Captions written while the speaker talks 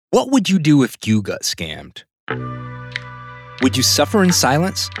What would you do if you got scammed? Would you suffer in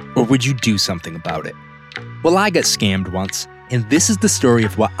silence, or would you do something about it? Well, I got scammed once, and this is the story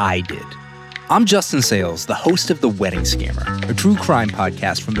of what I did. I'm Justin Sales, the host of The Wedding Scammer, a true crime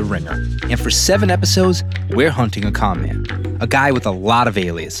podcast from The Ringer. And for 7 episodes, we're hunting a con man, a guy with a lot of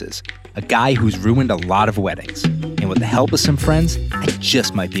aliases, a guy who's ruined a lot of weddings. And with the help of some friends, I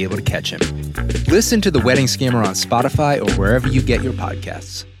just might be able to catch him. Listen to The Wedding Scammer on Spotify or wherever you get your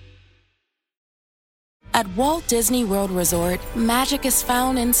podcasts. At Walt Disney World Resort, magic is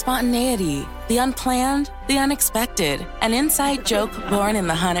found in spontaneity, the unplanned, the unexpected, an inside joke born in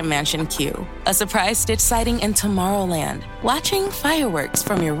the Haunted Mansion queue, a surprise Stitch sighting in Tomorrowland, watching fireworks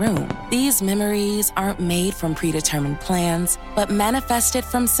from your room. These memories aren't made from predetermined plans, but manifested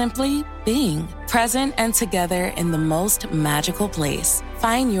from simply being present and together in the most magical place.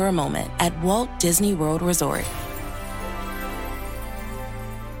 Find your moment at Walt Disney World Resort.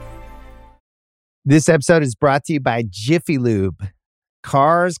 This episode is brought to you by Jiffy Lube.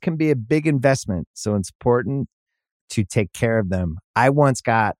 Cars can be a big investment, so it's important to take care of them. I once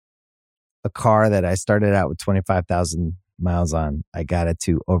got a car that I started out with 25,000 miles on. I got it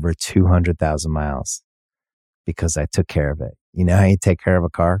to over 200,000 miles because I took care of it. You know how you take care of a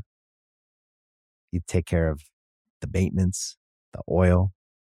car? You take care of the maintenance, the oil,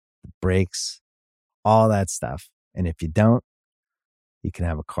 the brakes, all that stuff. And if you don't, you can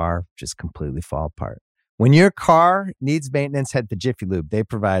have a car just completely fall apart. When your car needs maintenance, head to Jiffy Lube. They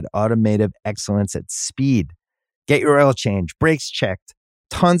provide automotive excellence at speed. Get your oil change, brakes checked,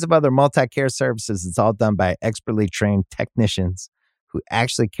 tons of other multi-care services. It's all done by expertly trained technicians who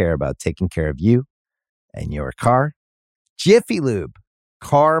actually care about taking care of you and your car. Jiffy Lube,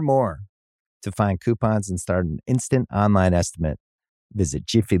 car more. To find coupons and start an instant online estimate, visit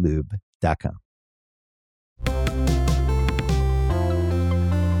jiffylube.com.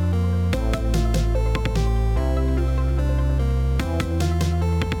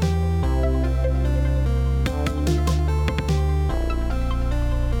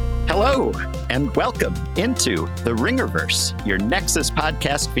 Hello, and welcome into the Ringerverse, your Nexus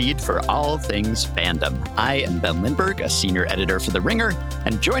podcast feed for all things fandom. I am Ben Lindbergh, a senior editor for The Ringer,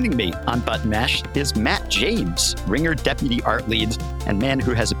 and joining me on Button Mash is Matt James, Ringer deputy art lead and man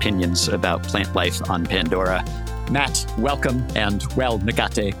who has opinions about plant life on Pandora. Matt, welcome, and well,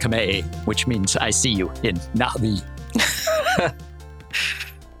 nagate kame, which means I see you in Navi.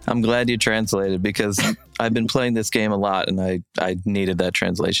 I'm glad you translated because I've been playing this game a lot and I needed that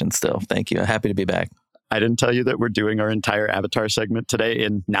translation still. Thank you. I'm happy to be back. I didn't tell you that we're doing our entire Avatar segment today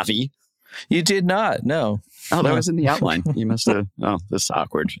in Navi. You did not, no. Oh, that was in the outline. You must have... Oh, this is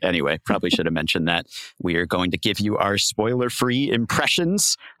awkward. Anyway, probably should have mentioned that. We are going to give you our spoiler-free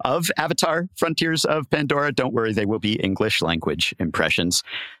impressions of Avatar, Frontiers of Pandora. Don't worry, they will be English language impressions.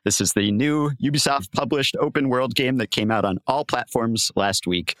 This is the new Ubisoft-published open-world game that came out on all platforms last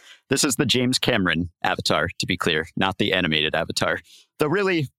week. This is the James Cameron Avatar, to be clear, not the animated Avatar. Though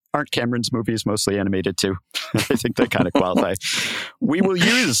really... aren't Cameron's movies mostly animated too? I think they kind of qualify. We will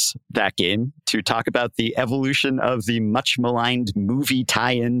use that game to talk about the evolution of the much maligned movie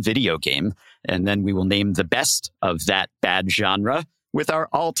tie-in video game. And then we will name the best of that bad genre with our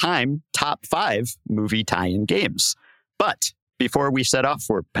all-time top 5 movie tie-in games. But before we set off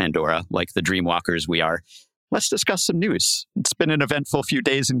for Pandora, like the Dreamwalkers we are, let's discuss some news. It's been an eventful few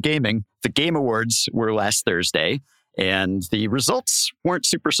days in gaming. The Game Awards were last Thursday. And the results weren't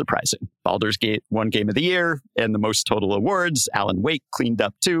super surprising. Baldur's Gate won Game of the Year and the most total awards. Alan Wake cleaned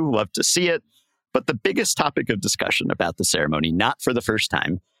up too. Love to see it. But the biggest topic of discussion about the ceremony, not for the first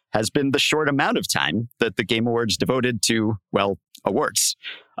time, has been the short amount of time that the Game Awards devoted to, well, awards.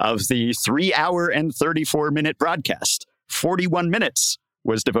 Of the 3-hour and 34-minute broadcast, 41 minutes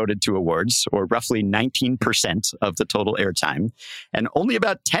was devoted to awards, or roughly 19% of the total airtime. And only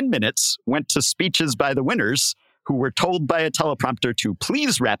about 10 minutes went to speeches by the winners, who were told by a teleprompter to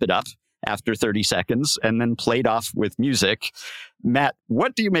please wrap it up after 30 seconds and then played off with music. Matt,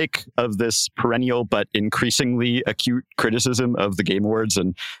 what do you make of this perennial but increasingly acute criticism of the Game Awards,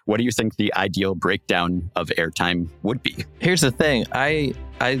 and what do you think the ideal breakdown of airtime would be? Here's the thing. I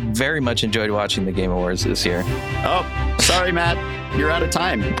very much enjoyed watching the Game Awards this year. Oh, sorry, Matt. You're out of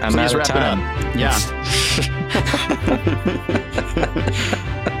time. I'm Please out of wrap time. it up. Yeah.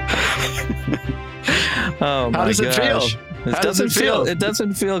 Oh my How does it feel? It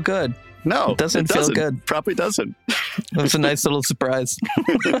doesn't feel good. No, it doesn't feel good. Probably doesn't. It was a nice little surprise.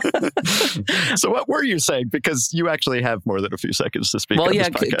 So what were you saying? Because you actually have more than a few seconds to speak. Well, yeah,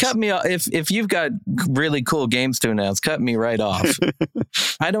 this podcast. cut me off. If you've got really cool games to announce, cut me right off.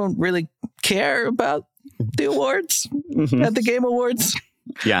 I don't really care about the awards at the Game Awards.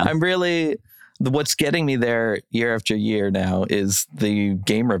 Yeah. I'm really, what's getting me there year after year now is the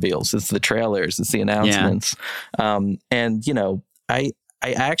game reveals. It's the trailers. It's the announcements. And, you know, I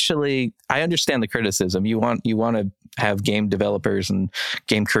understand the criticism. You want to have game developers and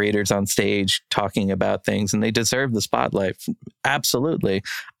game creators on stage talking about things, and they deserve the spotlight. Absolutely.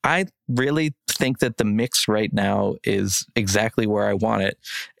 I really think that the mix right now is exactly where I want it,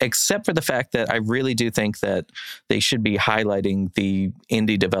 except for the fact that I really do think that they should be highlighting the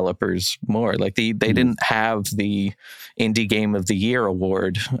indie developers more. Like they didn't have the Indie Game of the Year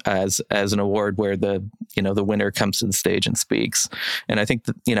award as an award where the winner comes to the stage and speaks. And I think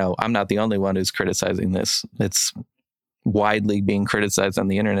that, you know, I'm not the only one who's criticizing this. It's widely being criticized on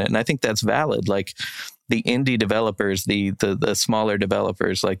the internet, and I think that's valid. Like the indie developers, the smaller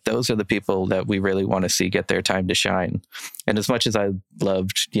developers, like those are the people that we really want to see get their time to shine. And as much as I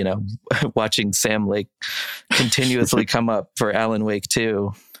loved, you know, watching Sam Lake continuously come up for Alan Wake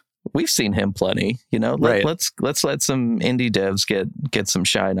 2, we've seen him plenty. You know, let's let some indie devs get some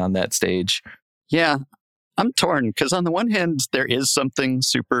shine on that stage. Yeah. I'm torn because on the one hand, there is something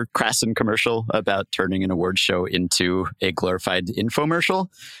super crass and commercial about turning an award show into a glorified infomercial.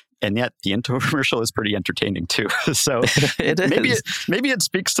 And yet the infomercial is pretty entertaining too. So maybe it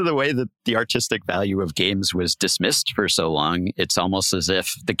speaks to the way that the artistic value of games was dismissed for so long. It's almost as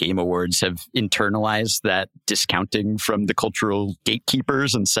if the Game Awards have internalized that discounting from the cultural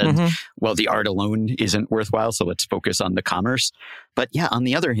gatekeepers and said, well, the art alone isn't worthwhile, so let's focus on the commerce. But yeah, on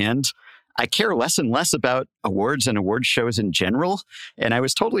the other hand, I care less and less about awards and award shows in general, and I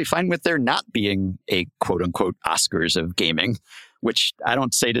was totally fine with there not being a quote-unquote Oscars of gaming, which I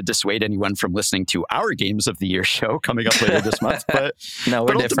don't say to dissuade anyone from listening to our Games of the Year show coming up later this month. But, no,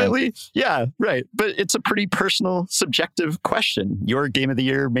 we're ultimately, different. Yeah, right. But it's a pretty personal, subjective question. Your Game of the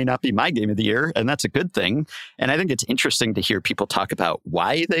Year may not be my Game of the Year, and that's a good thing. And I think it's interesting to hear people talk about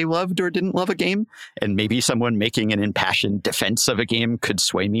why they loved or didn't love a game. And maybe someone making an impassioned defense of a game could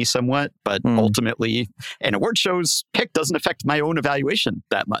sway me somewhat. But ultimately, an award show's pick doesn't affect my own evaluation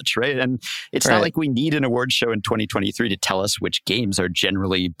that much, right? And it's not like we need an award show in 2023 to tell us which games are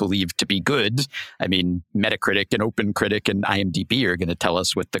generally believed to be good. I mean, Metacritic and OpenCritic and IMDb are going to tell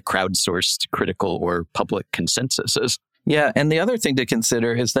us what the crowdsourced critical or public consensus is. Yeah, and the other thing to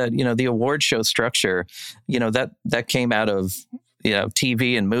consider is that, you know, the award show structure, you know, that came out of, you know,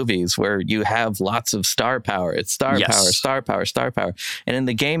 TV and movies where you have lots of star power. It's star power, star power, star power. And in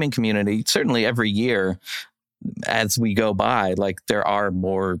the gaming community, certainly every year, as we go by, like there are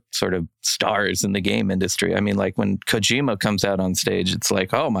more sort of stars in the game industry. I mean, like when Kojima comes out on stage, it's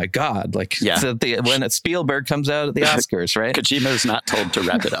like, oh my God, like when Spielberg comes out at the Oscars, right? Kojima is not told to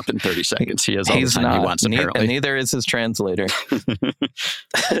wrap it up in 30 seconds. He has all the time he wants, apparently. And neither is his translator.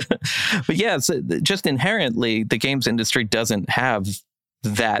 But yeah, so just inherently, the games industry doesn't have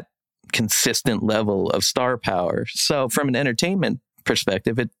that consistent level of star power. So from an entertainment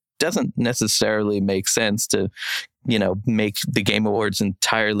perspective, it doesn't necessarily make sense to, you know, make the Game Awards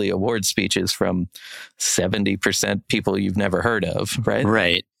entirely award speeches from 70% people you've never heard of, right?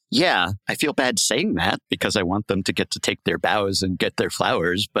 Right. Yeah. I feel bad saying that because I want them to get to take their bows and get their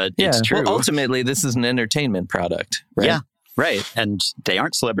flowers, but it's true. Well, ultimately, this is an entertainment product, right? Yeah. Right. And they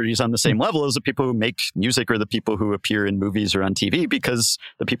aren't celebrities on the same level as the people who make music or the people who appear in movies or on TV, because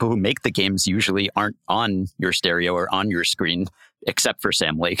the people who make the games usually aren't on your stereo or on your screen, except for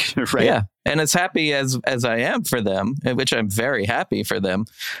Sam Lake, right? Yeah. And as happy as I am for them, which I'm very happy for them,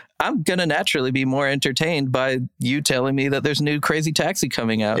 I'm going to naturally be more entertained by you telling me that there's a new Crazy Taxi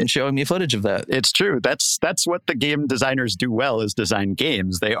coming out and showing me footage of that. It's true. That's what the game designers do well, is design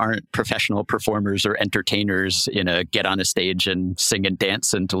games. They aren't professional performers or entertainers in a get on a stage and sing and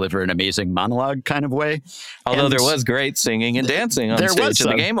dance and deliver an amazing monologue kind of way. Although there was great singing and dancing on stage at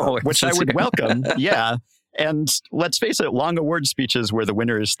the Game Awards. Which I would welcome. Yeah. And let's face it, long award speeches where the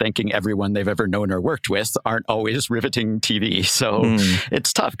winner is thanking everyone they've ever known or worked with aren't always riveting TV. So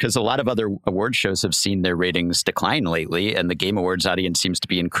it's tough because a lot of other award shows have seen their ratings decline lately, and the Game Awards audience seems to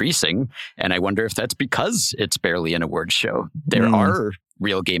be increasing. And I wonder if that's because it's barely an award show. There are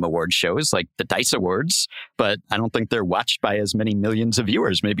real game award shows like the DICE Awards, but I don't think they're watched by as many millions of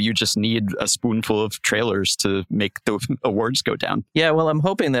viewers. Maybe you just need a spoonful of trailers to make the awards go down. Yeah, well, I'm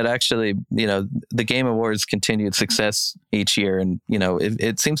hoping that actually, you know, the Game Awards continued success each year, and, you know,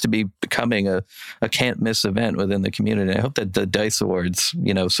 it seems to be becoming a can't miss event within the community. I hope that the DICE Awards,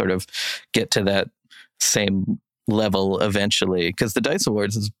 you know, sort of get to that same level eventually, because the DICE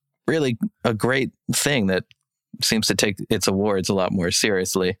Awards is really a great thing that seems to take its awards a lot more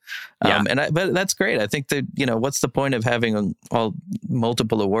seriously. But that's great. I think that, you know, what's the point of having all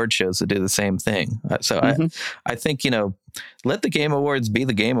multiple award shows to do the same thing? I think, you know, let the Game Awards be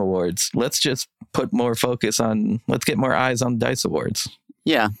the Game Awards. Let's just put more focus on, let's get more eyes on the DICE Awards.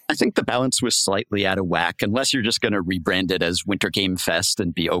 Yeah, I think the balance was slightly out of whack, unless you're just going to rebrand it as Winter Game Fest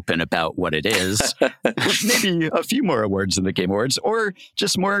and be open about what it is. Maybe a few more awards in the Game Awards, or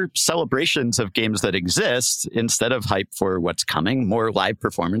just more celebrations of games that exist instead of hype for what's coming, more live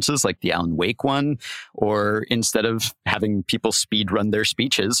performances like the Alan Wake one, or instead of having people speed run their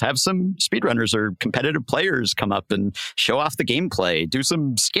speeches, have some speedrunners or competitive players come up and show off the gameplay, do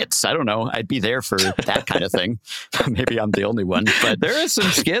some skits. I don't know. I'd be there for that kind of thing. Maybe I'm the only one, but there are some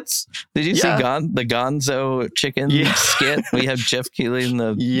skits. Did you see the Gonzo chicken skit? We have Jeff Keighley in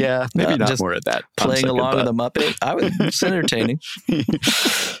the maybe not just more of that playing along with a Muppet. It's entertaining.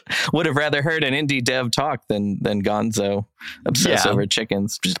 Would have rather heard an indie dev talk than Gonzo obsess over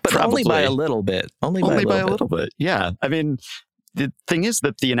chickens, but only by a little bit. Only by a little bit. Yeah, I mean, the thing is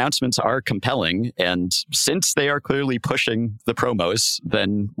that the announcements are compelling, and since they are clearly pushing the promos,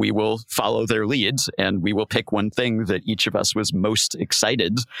 then we will follow their leads, and we will pick one thing that each of us was most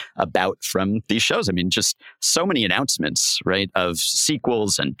excited about from these shows. I mean, just so many announcements, right, of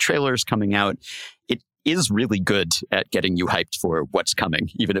sequels and trailers coming out. It is really good at getting you hyped for what's coming,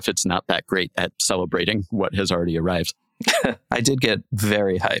 even if it's not that great at celebrating what has already arrived. I did get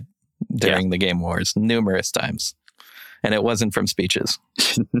very hyped during the Game Awards numerous times. And it wasn't from speeches.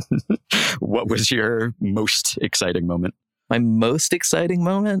 What was your most exciting moment? My most exciting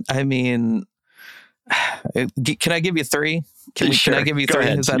moment? I mean, can I give you three? Can I give you Go three?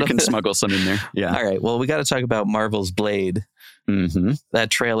 ahead. You can smuggle some in there. Yeah. All right. Well, we got to talk about Marvel's Blade. Mm-hmm. That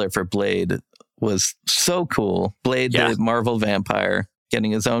trailer for Blade was so cool. Blade, the Marvel vampire,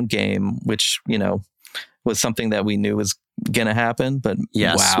 getting his own game, which, was something that we knew was going to happen. But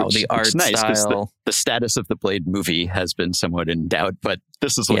wow, the art style. The status of the Blade movie has been somewhat in doubt, but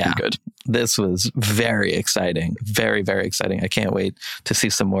this is looking good. This was very exciting. Very, very exciting. I can't wait to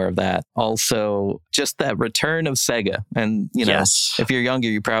see some more of that. Also, just that return of Sega. And, if you're younger,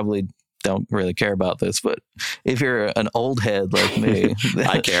 you probably don't really care about this, but if you're an old head like me,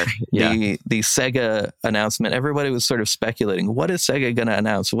 I care. Yeah. The Sega announcement, everybody was sort of speculating, what is Sega going to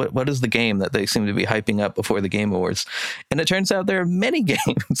announce? What is the game that they seem to be hyping up before the Game Awards? And it turns out there are many games.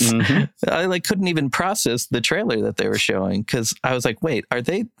 Mm-hmm. I couldn't even process the trailer that they were showing, because I was like, wait,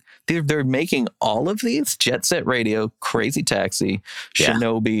 they're making all of these? Jet Set Radio, Crazy Taxi,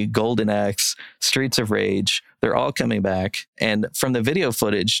 Shinobi, Golden Axe, Streets of Rage, they're all coming back. And from the video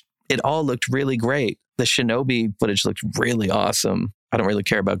footage, it all looked really great. The Shinobi footage looked really awesome. I don't really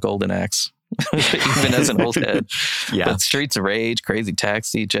care about Golden Axe, even as an old head. But Streets of Rage, Crazy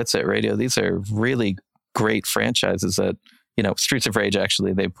Taxi, Jet Set Radio, these are really great franchises that, Streets of Rage,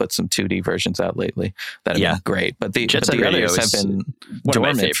 actually, they put some 2D versions out lately that have been great. But the others have been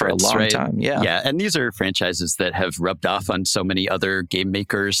dormant for a long time. Yeah, and these are franchises that have rubbed off on so many other game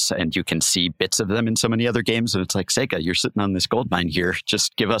makers, and you can see bits of them in so many other games. And it's like, Sega, you're sitting on this gold mine here.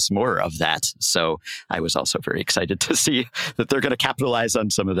 Just give us more of that. So I was also very excited to see that they're going to capitalize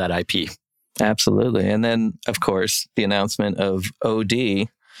on some of that IP. Absolutely. And then, of course, the announcement of OD, the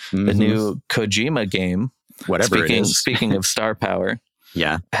new Kojima game. Whatever it is. Speaking of star power,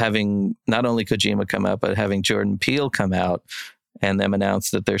 having not only Kojima come out, but having Jordan Peele come out and them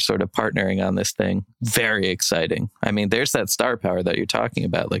announce that they're sort of partnering on this thing. Very exciting. I mean, there's that star power that you're talking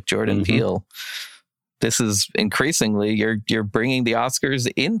about, like Jordan Peele. This is increasingly, you're bringing the Oscars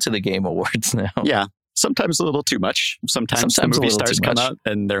into the Game Awards now. Yeah. Sometimes a little too much. Sometimes the movie stars come out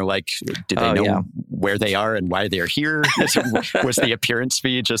and they're like, do they know where they are and why they're here? Was the appearance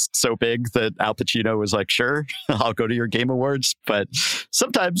fee just so big that Al Pacino was like, sure, I'll go to your Game Awards? But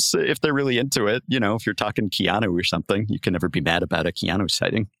sometimes if they're really into it, if you're talking Keanu or something, you can never be mad about a Keanu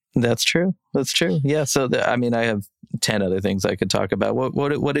sighting. That's true. Yeah. So, I have 10 other things I could talk about.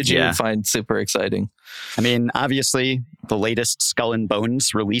 What did you find super exciting? I mean, obviously, the latest Skull and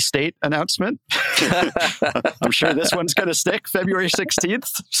Bones release date announcement. I'm sure this one's going to stick. February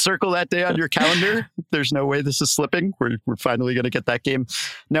 16th. Circle that day on your calendar. There's no way this is slipping. We're finally going to get that game.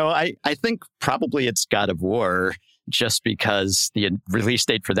 No, I think probably it's God of War, just because the release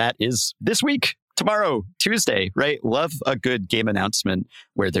date for that is this week. Tomorrow, Tuesday, right? Love a good game announcement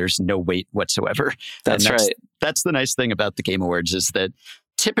where there's no wait whatsoever. That's right. That's the nice thing about the Game Awards, is that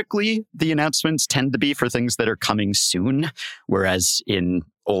typically the announcements tend to be for things that are coming soon, whereas in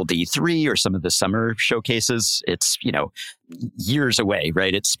old E3 or some of the summer showcases, it's, years away,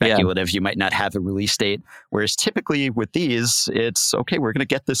 right? It's speculative. You might not have a release date. Whereas typically with these, it's okay, we're going to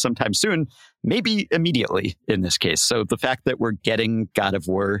get this sometime soon, maybe immediately in this case. So the fact that we're getting God of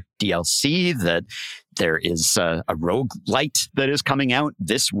War DLC, that there is a roguelite that is coming out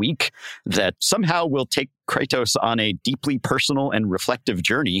this week that somehow will take Kratos on a deeply personal and reflective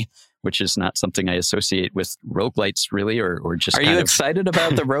journey, which is not something I associate with roguelites really, or just Are you excited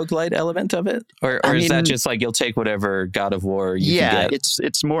about the roguelite element of it? Or is that just like you'll take whatever God of War you can get?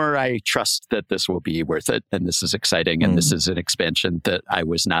 It's more I trust that this will be worth it, and this is exciting, and this is an expansion that I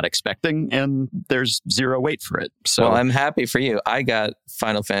was not expecting, and there's zero wait for it. So well, I'm happy for you. I got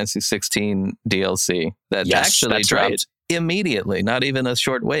Final Fantasy 16 DLC that actually dropped immediately, not even a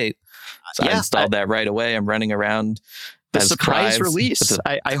short wait. So I installed that right away. I'm running around. The surprise release.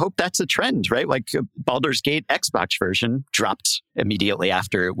 I hope that's a trend, right? Like Baldur's Gate Xbox version dropped immediately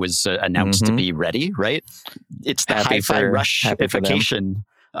after it was announced to be ready, right? It's the hi-fi rush-ification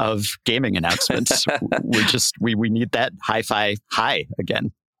of gaming announcements. we need that hi-fi high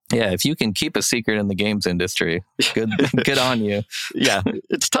again. Yeah, if you can keep a secret in the games industry, good on you. Yeah,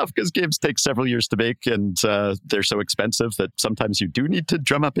 it's tough because games take several years to make, and they're so expensive that sometimes you do need to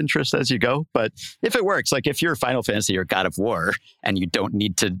drum up interest as you go. But if it works, like if you're Final Fantasy or God of War, and you don't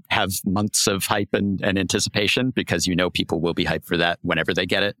need to have months of hype and anticipation because people will be hyped for that whenever they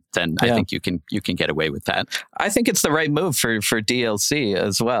get it, then I think you can get away with that. I think it's the right move for DLC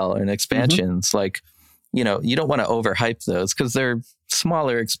as well and expansions. Like, you don't want to overhype those because they're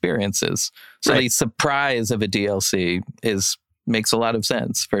smaller experiences. So the surprise of a DLC makes a lot of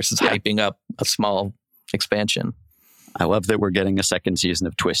sense versus hyping up a small expansion. I love that we're getting a second season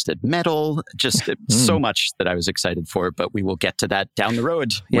of Twisted Metal. Just so much that I was excited for, but we will get to that down the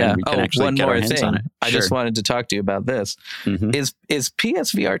road when we can actually get our hands on it. I just wanted to talk to you about this. Is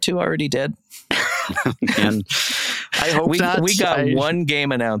PSVR 2 already dead? And I hope not. We got one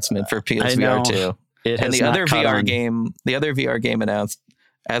game announcement for PSVR 2. And the other VR game announced,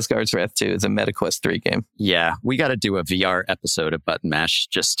 Asgard's Wrath 2, is a MetaQuest 3 game. Yeah, we got to do a VR episode of Button Mash,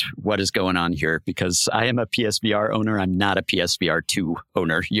 just what is going on here, because I am a PSVR owner. I'm not a PSVR 2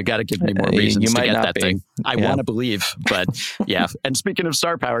 owner. You got to give me more reasons to get that thing. I want to believe, but yeah. And speaking of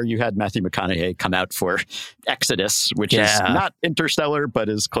star power, you had Matthew McConaughey come out for Exodus, which is not Interstellar, but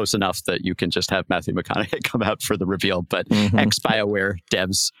is close enough that you can just have Matthew McConaughey come out for the reveal. But ex-BioWare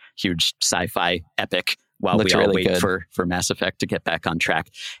devs, huge sci-fi epic, while we all wait for Mass Effect to get back on track.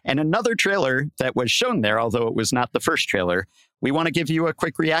 And another trailer that was shown there, although it was not the first trailer, we want to give you a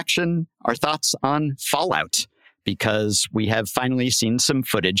quick reaction, our thoughts on Fallout, because we have finally seen some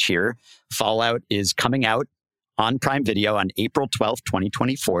footage here. Fallout is coming out on Prime Video on April 12th,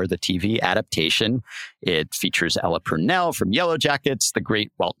 2024, the TV adaptation. It features Ella Purnell from Yellow Jackets, the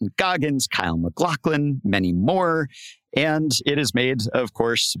great Walton Goggins, Kyle MacLachlan, many more. And it is made, of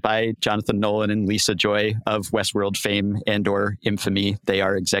course, by Jonathan Nolan and Lisa Joy of Westworld fame and/or infamy. They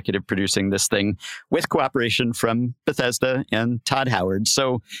are executive producing this thing with cooperation from Bethesda and Todd Howard.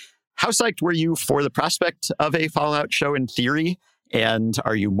 So how psyched were you for the prospect of a Fallout show in theory? And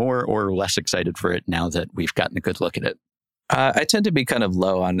are you more or less excited for it now that we've gotten a good look at it? I tend to be kind of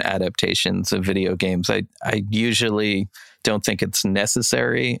low on adaptations of video games. I usually don't think it's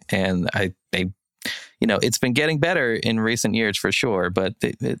necessary, and it's been getting better in recent years for sure, but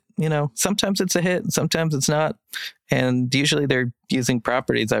sometimes it's a hit, sometimes it's not. And usually they're using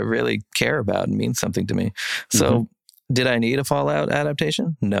properties I really care about and mean something to me. So did I need a Fallout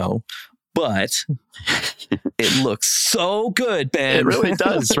adaptation? No. But it looks so good, Ben. It really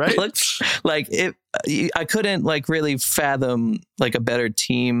does, right? It looks like it. I couldn't really fathom a better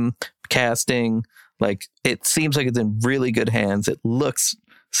team casting. It seems like it's in really good hands. It looks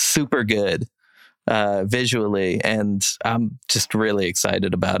super good visually, and I'm just really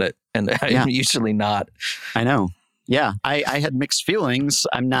excited about it. And I'm usually not. I know. Yeah, I had mixed feelings.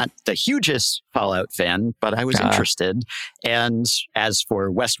 I'm not the hugest Fallout fan, but I was interested. And as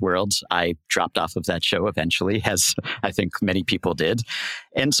for Westworld, I dropped off of that show eventually, as I think many people did.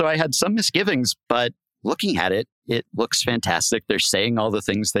 And so I had some misgivings, but looking at it, it looks fantastic. They're saying all the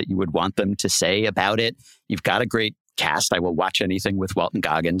things that you would want them to say about it. You've got a great cast. I will watch anything with Walton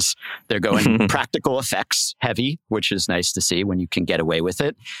Goggins. They're going practical effects heavy, which is nice to see when you can get away with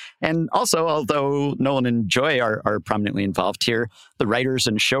it. And also, although Nolan and Joy are prominently involved here, the writers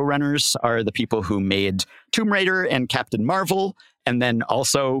and showrunners are the people who made Tomb Raider and Captain Marvel. And then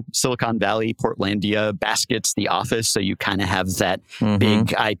also Silicon Valley, Portlandia, Baskets, The Office. So you kind of have that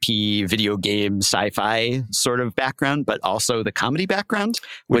big IP, video game, sci-fi sort of background, but also the comedy background,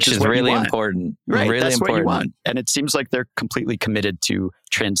 which is really important. Right, really that's important. what you want. And it seems like they're completely committed to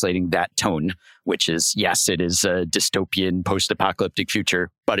translating that tone, which is, yes, it is a dystopian, post-apocalyptic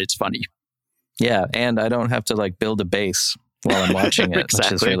future, but it's funny. Yeah, and I don't have to like build a base while I'm watching it,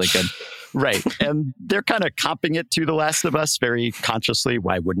 Exactly. which is really good. Right. And they're kind of comping it to The Last of Us very consciously.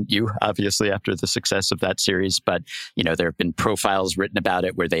 Why wouldn't you? Obviously, after the success of that series. But, you know, there have been profiles written about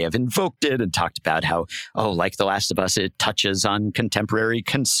it where they have invoked it and talked about how, like The Last of Us, it touches on contemporary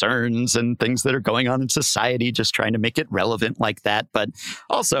concerns and things that are going on in society, just trying to make it relevant like that. But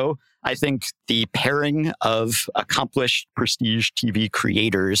also, I think the pairing of accomplished prestige TV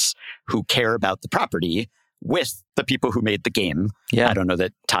creators who care about the property with the people who made the game. Yeah. I don't know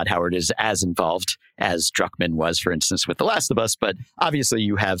that Todd Howard is as involved as Druckmann was, for instance, with The Last of Us, but obviously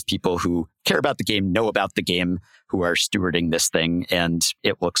you have people who care about the game, know about the game, who are stewarding this thing, and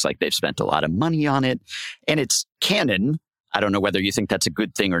it looks like they've spent a lot of money on it, and it's canon. I don't know whether you think that's a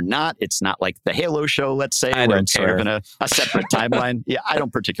good thing or not. It's not like the Halo show, let's say, where it's sort of in a separate timeline. Yeah, I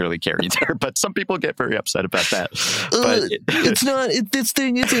don't particularly care either, but some people get very upset about that. But it's not, this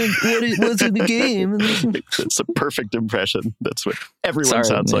thing isn't what it was in the game. It's a perfect impression. That's what everyone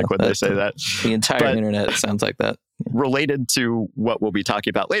sounds like when they say that. The entire internet sounds like that. Related to what we'll be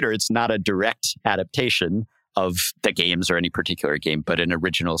talking about later, it's not a direct adaptation of the games or any particular game, but an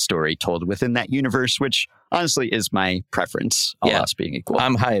original story told within that universe, which honestly is my preference, all else being equal.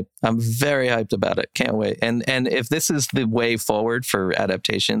 I'm hyped. I'm very hyped about it. Can't wait. And if this is the way forward for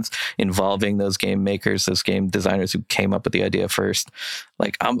adaptations involving those game makers, those game designers who came up with the idea first,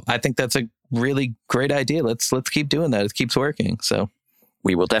 like I think that's a really great idea. Let's keep doing that. It keeps working. So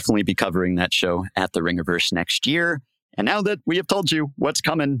we will definitely be covering that show at the Ringerverse next year. And now that we have told you what's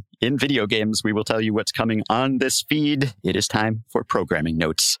coming in video games, we will tell you what's coming on this feed. It is time for programming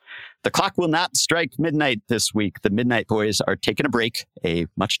notes. The clock will not strike midnight this week. The Midnight Boys are taking a break, a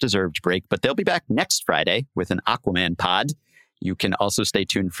much-deserved break, but they'll be back next Friday with an Aquaman pod. You can also stay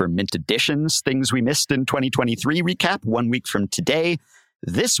tuned for Mint Editions, Things We Missed in 2023 recap 1 week from today.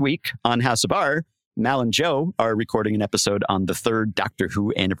 This week on House of R, Mal and Joe are recording an episode on the third Doctor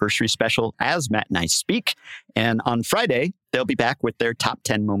Who anniversary special as Matt and I speak. And on Friday, they'll be back with their top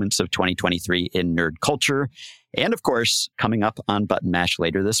 10 moments of 2023 in nerd culture. And of course, coming up on Button Mash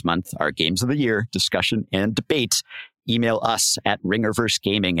later this month, our Games of the Year discussion and debate. Email us at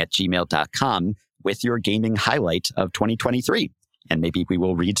ringerversegaming@gmail.com with your gaming highlight of 2023. And maybe we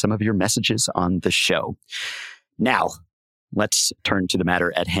will read some of your messages on the show. Now, let's turn to the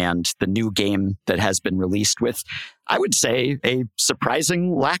matter at hand, the new game that has been released with, I would say, a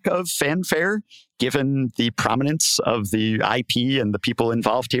surprising lack of fanfare, given the prominence of the IP and the people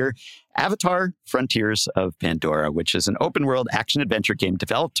involved here. Avatar: Frontiers of Pandora, which is an open-world action-adventure game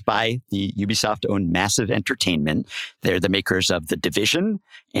developed by the Ubisoft-owned Massive Entertainment. They're the makers of The Division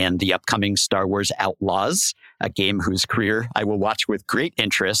and the upcoming Star Wars Outlaws, a game whose career I will watch with great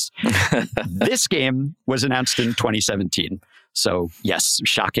interest. This game was announced in 2017. So yes,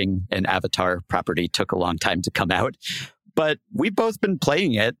 shocking, an Avatar property took a long time to come out. But we've both been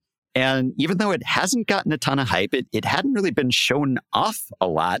playing it. And even though it hasn't gotten a ton of hype, it hadn't really been shown off a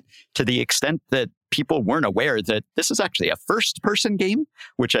lot, to the extent that people weren't aware that this is actually a first-person game,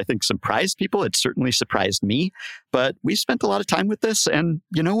 which I think surprised people. It certainly surprised me. But we spent a lot of time with this, and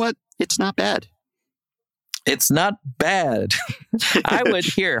you know what? It's not bad. It's not bad. I would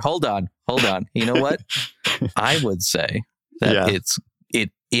hold on. You know what? I would say that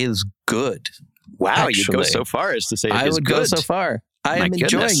it is good. Wow, actually. You'd go so far as to say I would go so far. I am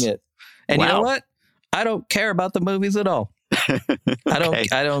enjoying it. And you know what? I don't care about the movies at all.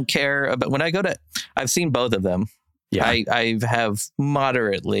 I don't care about when I go to, I've seen both of them. Yeah. I have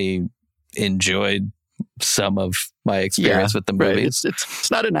moderately enjoyed some of my experience with the movies. Right.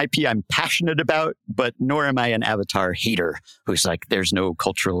 It's not an IP I'm passionate about, but nor am I an Avatar hater who's like, there's no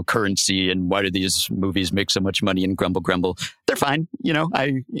cultural currency and why do these movies make so much money and grumble. They're fine. You know,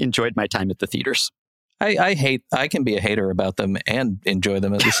 I enjoyed my time at the theaters. I can be a hater about them and enjoy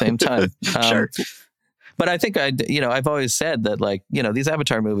them at the same time. Sure. But I think I've always said that, like, you know, these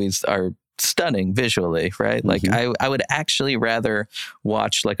Avatar movies are stunning visually, right? Like I would actually rather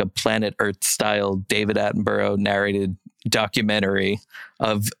watch like a Planet Earth style David Attenborough narrated documentary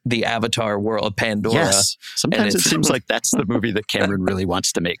of the Avatar world of Pandora. Yes. Sometimes it seems like that's the movie that Cameron really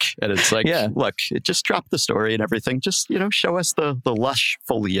wants to make. And it's like, look, it just dropped the story and everything. Just, you know, show us the lush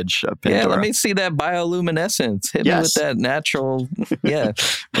foliage of Pandora. Yeah, let me see that bioluminescence. Hit me with that natural,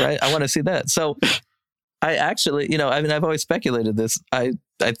 right? I want to see that. So I actually, I've always speculated this. I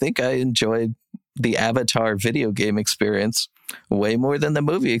think I enjoyed the Avatar video game experience way more than the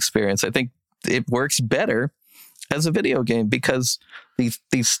movie experience. I think it works better as a video game because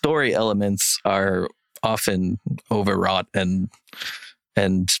these story elements are often overwrought and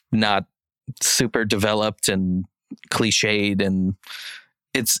not super developed and cliched, and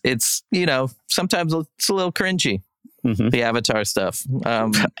it's sometimes it's a little cringy. Mm-hmm. The Avatar stuff. I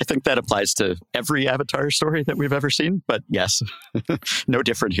think that applies to every Avatar story that we've ever seen, but yes, no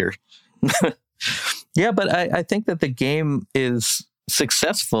different here. Yeah, but I think that the game is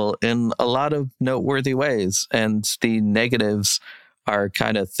successful in a lot of noteworthy ways, and the negatives are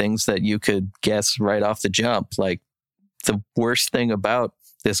kind of things that you could guess right off the jump. Like, the worst thing about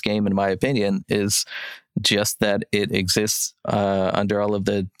this game, in my opinion, is just that it exists under all of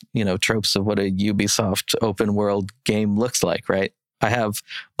the tropes of what a Ubisoft open world game looks like, right? I have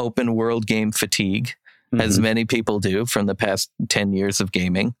open world game fatigue, as many people do from the past 10 years of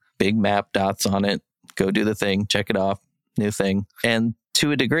gaming. Big map, dots on it, go do the thing, check it off, new thing. And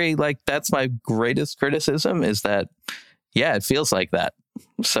to a degree, like, that's my greatest criticism, is that, yeah, it feels like that.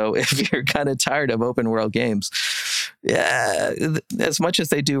 So if you're kind of tired of open world games, yeah, as much as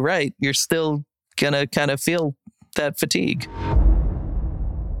they do right, you're still gonna kind of feel that fatigue.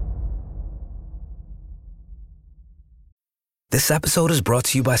 This episode is brought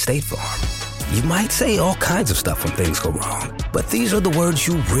to you by State Farm. You might say all kinds of stuff when things go wrong, but these are the words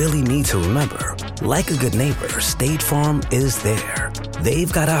you really need to remember. Like a good neighbor, State Farm is there. They've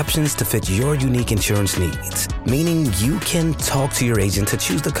got options to fit your unique insurance needs, meaning you can talk to your agent to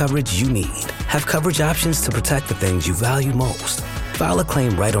choose the coverage you need, have coverage options to protect the things you value most, file a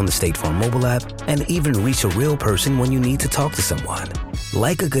claim right on the State Farm mobile app, and even reach a real person when you need to talk to someone.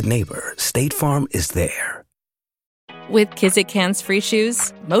 Like a good neighbor, State Farm is there. With Kizik hands-free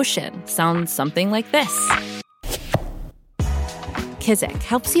shoes, motion sounds something like this. Kizik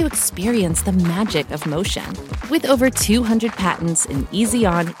helps you experience the magic of motion. With over 200 patents and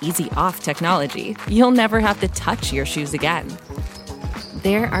easy-on, easy-off technology, you'll never have to touch your shoes again.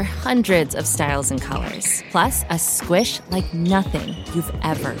 There are hundreds of styles and colors, plus a squish like nothing you've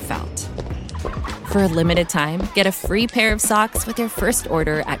ever felt. For a limited time, get a free pair of socks with your first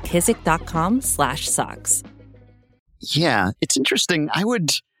order at kizik.com/socks. Yeah, it's interesting. I would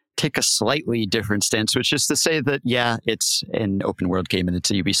take a slightly different stance, which is to say that, yeah, it's an open world game and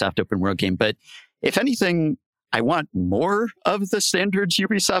it's a Ubisoft open world game. But if anything, I want more of the standard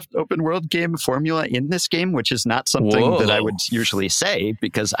Ubisoft open world game formula in this game, which is not something that I would usually say,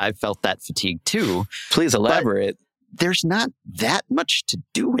 because I've felt that fatigue too. Please elaborate. But there's not that much to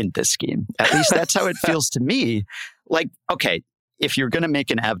do in this game. At least that's how it feels to me. Like, okay, if you're going to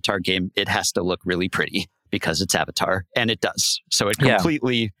make an Avatar game, it has to look really pretty, because it's Avatar, and it does. So it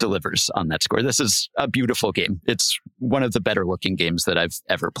completely delivers on that score. This is a beautiful game. It's one of the better looking games that I've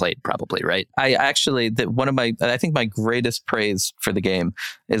ever played, probably, right? I think my greatest praise for the game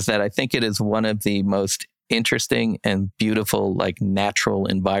is that I think it is one of the most interesting and beautiful, like, natural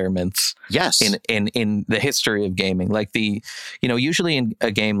environments. Yes. In the history of gaming. Like, usually in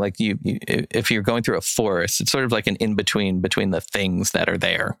a game, like, you if you're going through a forest, it's sort of like an in-between between the things that are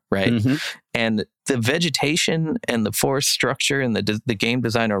there, right? Mm-hmm. And the vegetation and the forest structure and the game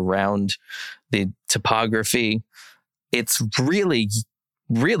design around the topography, it's really,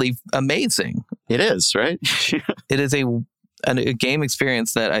 really amazing. It is, right? It is a game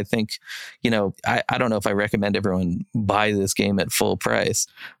experience that I think, I don't know if I recommend everyone buy this game at full price,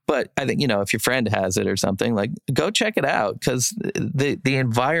 but I think, if your friend has it or something, like, go check it out, because the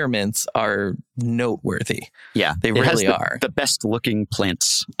environments are noteworthy. Yeah, they really are. The best looking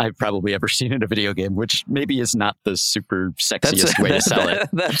plants I've probably ever seen in a video game, which maybe is not the super sexiest way to sell it.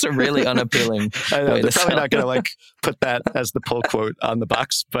 That's a really unappealing I know, way they're to probably sell not going to put that as the pull quote on the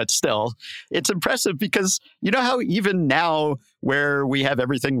box, but still, it's impressive, because you know how even now, where we have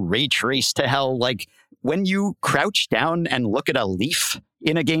everything ray traced to hell, like, when you crouch down and look at a leaf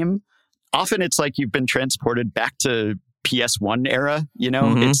in a game, often it's like you've been transported back to PS1 era,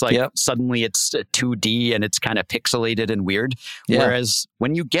 Mm-hmm. It's like suddenly it's 2D and it's kind of pixelated and weird. Yeah. Whereas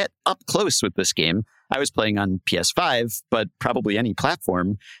when you get up close with this game, I was playing on PS5, but probably any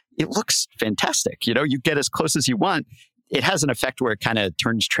platform, it looks fantastic. You get as close as you want. It has an effect where it kind of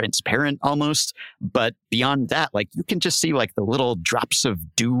turns transparent almost. But beyond that, like, you can just see, like, the little drops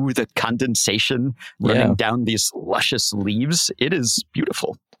of dew, the condensation running down these luscious leaves. It is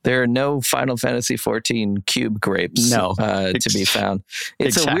beautiful. There are no Final Fantasy XIV cube grapes to be found.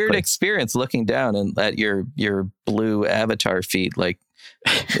 It's a weird experience looking down and at your blue Avatar feet, like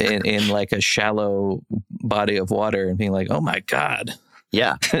in like a shallow body of water, and being like, oh my God,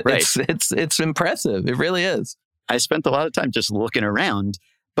 Yeah, right. It's impressive. It really is. I spent a lot of time just looking around,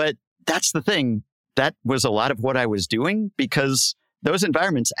 but that's the thing. That was a lot of what I was doing, because those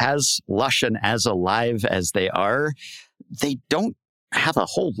environments, as lush and as alive as they are, they don't have a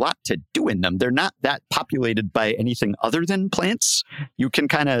whole lot to do in them. They're not that populated by anything other than plants. You can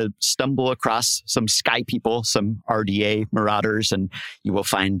kind of stumble across some sky people, some RDA marauders, and you will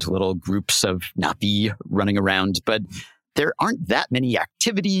find little groups of Navi running around. But there aren't that many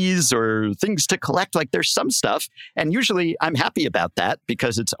activities or things to collect. Like, there's some stuff, and usually I'm happy about that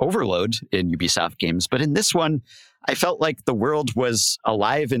because it's overload in Ubisoft games. But in this one, I felt like the world was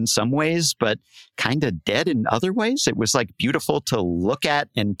alive in some ways, but kind of dead in other ways. It was like beautiful to look at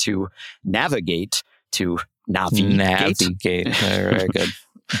and to navigate, to navigate. Very good.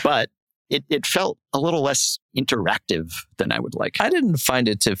 But it felt a little less interactive than I would like. I didn't find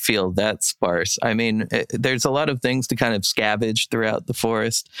it to feel that sparse. I mean, there's a lot of things to kind of scavenge throughout the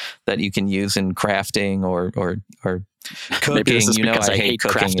forest that you can use in crafting or cooking. You know, I hate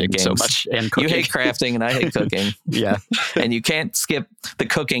cooking in games so much. And cooking. You hate crafting and I hate cooking. Yeah. And you can't skip the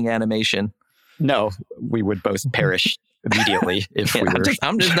cooking animation. No, we would both perish immediately if we were.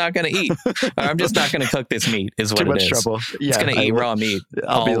 I'm just not going to eat. Or I'm just not going to cook this meat is what Too it much is. Trouble. Yeah, it's going to eat raw meat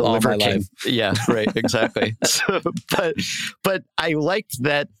I'll be the all liver my king. life. Yeah, right, exactly. But I liked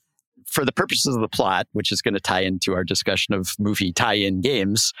that for the purposes of the plot, which is going to tie into our discussion of movie tie-in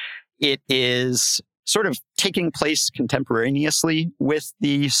games, it is sort of taking place contemporaneously with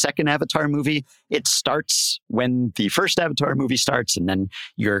the second Avatar movie. It starts when the first Avatar movie starts, and then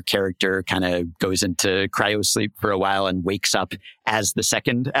your character kind of goes into cryosleep for a while and wakes up as the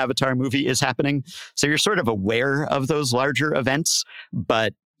second Avatar movie is happening. So you're sort of aware of those larger events,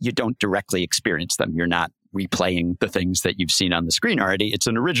 but you don't directly experience them. You're not replaying the things that you've seen on the screen already. It's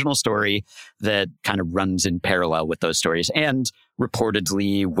an original story that kind of runs in parallel with those stories, and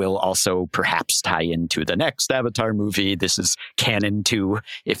reportedly will also perhaps tie into the next Avatar movie. This is canon too,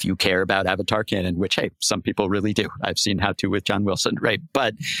 if you care about Avatar canon, which, hey, some people really do. I've seen How To with John Wilson, right?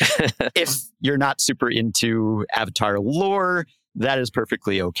 But if you're not super into Avatar lore, that is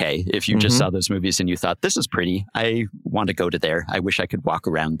perfectly okay. If you just saw those movies and you thought, this is pretty, I want to go to there, I wish I could walk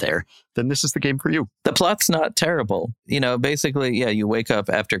around there, then this is the game for you. The plot's not terrible. You know, basically, yeah, you wake up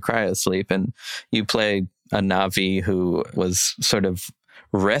after cryosleep and you play a Navi who was sort of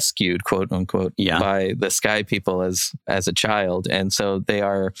rescued, quote unquote, by the Sky People as a child. And so they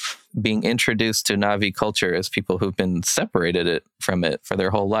are being introduced to Navi culture as people who've been separated from it for their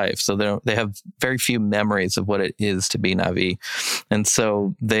whole life. So they have very few memories of what it is to be Navi. And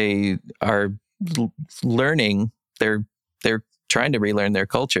so they are learning, they're trying to relearn their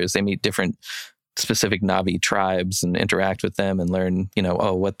cultures. They meet different specific Navi tribes and interact with them and learn,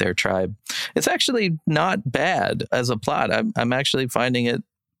 what their tribe. It's actually not bad as a plot. I'm actually finding it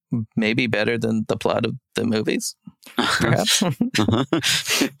maybe better than the plot of the movies, perhaps.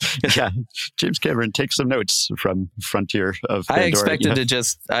 Yeah, James Cameron takes some notes from Frontier of Pandora. I expected to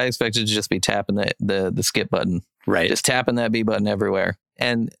just be tapping the skip button, right? Just tapping that B button everywhere,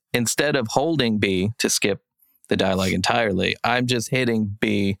 and instead of holding B to skip the dialogue entirely, I'm just hitting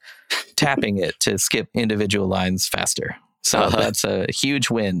B, tapping it to skip individual lines faster. So that's a huge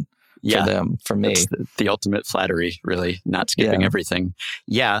win for them, for me. It's the ultimate flattery, really, not skipping everything.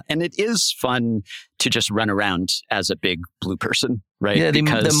 Yeah, and it is fun to just run around as a big blue person, right? Yeah,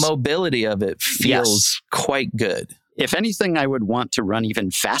 the mobility of it feels quite good. If anything, I would want to run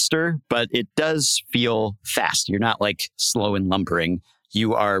even faster, but it does feel fast. You're not like slow and lumbering.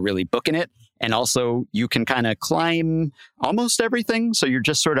 You are really booking it. And also, you can kind of climb almost everything. So you're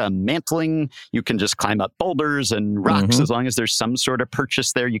just sort of mantling. You can just climb up boulders and rocks as long as there's some sort of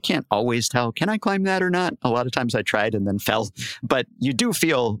purchase there. You can't always tell, can I climb that or not? A lot of times I tried and then fell. But you do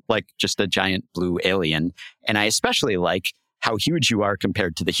feel like just a giant blue alien. And I especially like how huge you are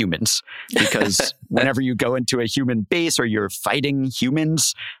compared to the humans. Because whenever you go into a human base or you're fighting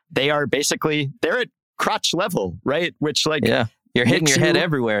humans, they're at crotch level, right? Which you're hitting your head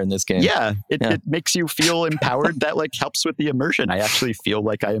everywhere in this game. Yeah, it makes you feel empowered. That helps with the immersion. I actually feel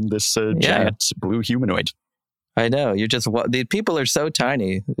like I am this giant blue humanoid. I know. The people are so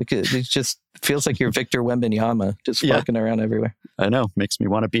tiny. It just feels like you're Victor Wembanyama just walking around everywhere. I know. Makes me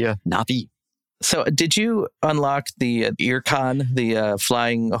want to be a Navi. So did you unlock the Irkon, the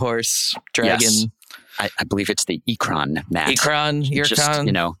flying horse dragon? Yes. I believe it's the Ikron, Matt. Irkon. Just,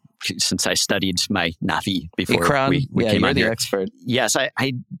 since I studied my Navi before we came on you're here. the expert. Yes,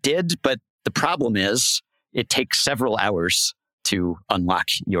 I did, but the problem is it takes several hours to unlock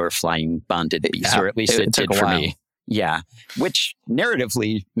your flying bonded beast, or at least it did for me. Yeah, which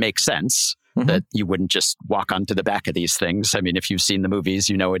narratively makes sense. that you wouldn't just walk onto the back of these things. I mean, if you've seen the movies,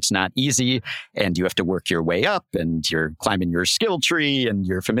 you know it's not easy and you have to work your way up and you're climbing your skill tree and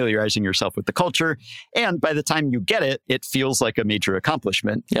you're familiarizing yourself with the culture. And by the time you get it, it feels like a major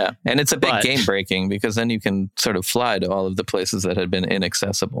accomplishment. Yeah. And it's a big game breaking because then you can sort of fly to all of the places that had been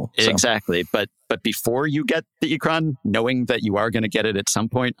inaccessible. So. Exactly. But before you get the Ikran, knowing that you are going to get it at some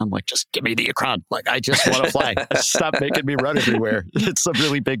point, I'm like, just give me the Ikran. Like, I just want to fly. Stop making me run everywhere. It's a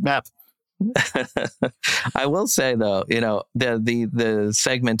really big map. I will say though, you know, the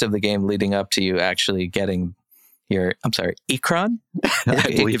segment of the game leading up to you actually getting your, I'm sorry, Ikran?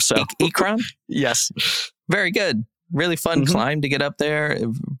 I believe so. Ikran? Yes. Very good. Really fun climb to get up there.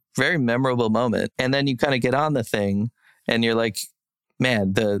 Very memorable moment. And then you kind of get on the thing and you're like,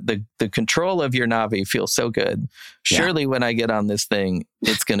 man, the control of your Navi feels so good. Surely when I get on this thing,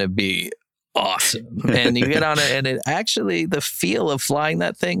 it's going to be awesome. And you get on it and it actually, the feel of flying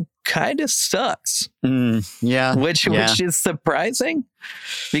that thing kind of sucks. Which is surprising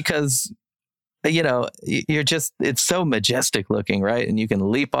because, you know, you're just, it's so majestic looking, right? And you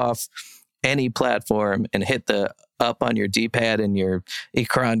can leap off any platform and hit the up on your D-pad and your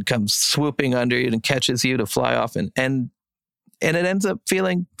Ikran comes swooping under you and catches you to fly off and it ends up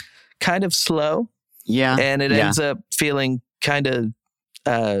feeling kind of slow. Yeah. And it ends up feeling kind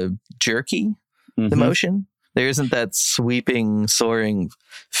of jerky, the motion. There isn't that sweeping, soaring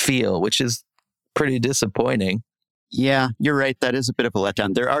feel, which is pretty disappointing. Yeah, you're right. That is a bit of a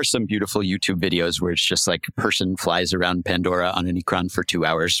letdown. There are some beautiful YouTube videos where it's just like a person flies around Pandora on an Ikran for 2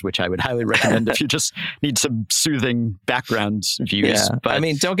 hours, which I would highly recommend if you just need some soothing background views. Yeah. But I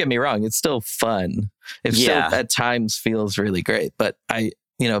mean, don't get me wrong. It's still fun. It still at times feels really great. But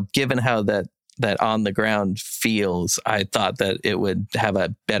given how that on the ground feels, I thought that it would have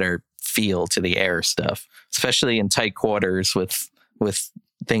a better feel to the air stuff, especially in tight quarters with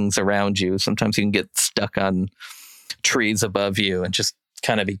things around you. Sometimes you can get stuck on trees above you and just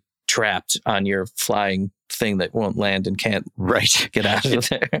kind of be trapped on your flying thing that won't land and can't get out of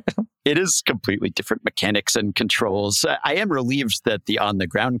there. It is completely different mechanics and controls. I am relieved that the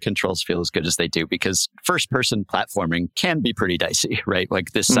on-the-ground controls feel as good as they do because first-person platforming can be pretty dicey, right?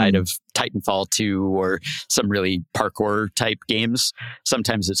 Like this side of Titanfall 2 or some really parkour-type games.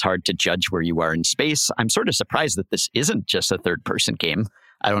 Sometimes it's hard to judge where you are in space. I'm sort of surprised that this isn't just a third-person game.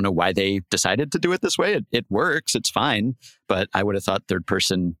 I don't know why they decided to do it this way. It works. It's fine. But I would have thought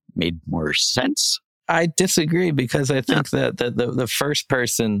third-person made more sense. I disagree because I think that the first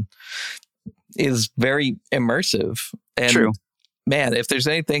person is very immersive. And True. Man, if there's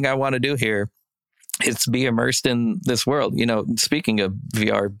anything I want to do here, it's be immersed in this world. You know, speaking of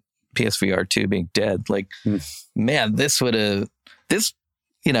VR, PSVR 2 being dead, like, man,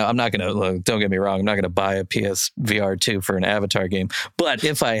 I'm not going to, don't get me wrong, I'm not going to buy a PSVR 2 for an Avatar game. But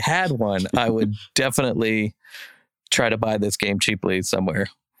if I had one, I would definitely try to buy this game cheaply somewhere.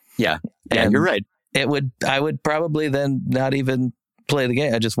 Yeah, you're right. I would probably then not even play the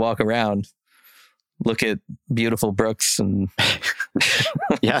game. I'd just walk around, look at beautiful brooks and...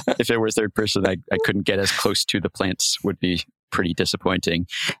 Yeah, if it were third person, I couldn't get as close to the plants. Would be pretty disappointing.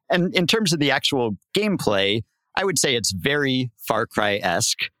 And in terms of the actual gameplay, I would say it's very Far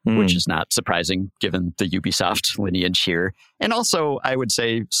Cry-esque, which is not surprising given the Ubisoft lineage here. And also, I would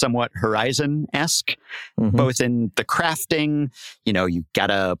say somewhat Horizon-esque, both in the crafting, you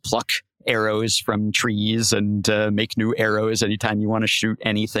gotta pluck arrows from trees and make new arrows anytime you want to shoot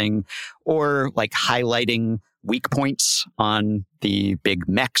anything, or like highlighting weak points on the big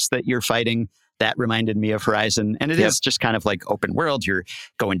mechs that you're fighting. That reminded me of Horizon. And it is just kind of like open world. You're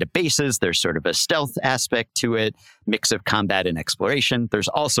going to bases. There's sort of a stealth aspect to it, mix of combat and exploration. There's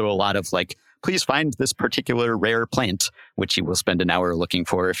also a lot of like, please find this particular rare plant, which you will spend an hour looking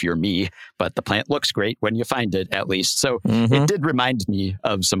for if you're me. But the plant looks great when you find it, at least. So it did remind me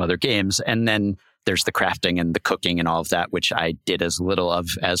of some other games. And then there's the crafting and the cooking and all of that, which I did as little of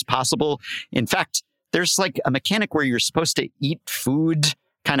as possible. In fact, there's like a mechanic where you're supposed to eat food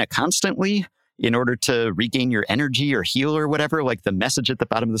kind of constantly in order to regain your energy or heal or whatever. Like the message at the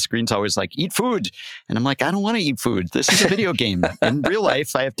bottom of the screen is always like, eat food. And I'm like, I don't want to eat food. This is a video game. In real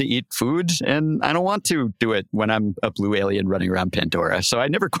life, I have to eat food and I don't want to do it when I'm a blue alien running around Pandora. So I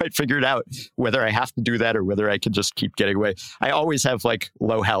never quite figured out whether I have to do that or whether I can just keep getting away. I always have like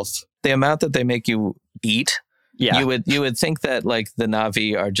low health. The amount that they make you eat, you would think that like the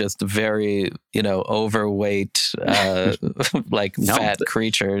Na'vi are just very, overweight, fat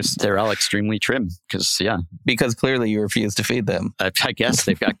creatures. They're all extremely trim because clearly you refuse to feed them. I guess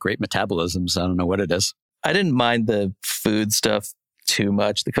they've got great metabolisms. I don't know what it is. I didn't mind the food stuff too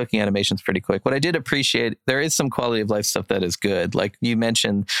much. The cooking animation's pretty quick. What I did appreciate, there is some quality of life stuff that is good. Like you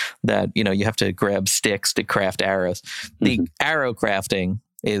mentioned that, you have to grab sticks to craft arrows. The arrow crafting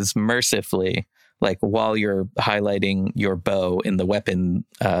is mercifully, like while you're highlighting your bow in the weapon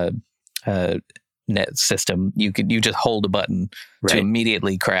net system, you just hold a button to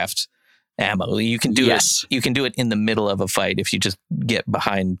immediately craft ammo. You can do it. You can do it in the middle of a fight if you just get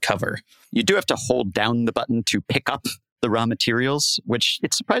behind cover. You do have to hold down the button to pick up the raw materials, which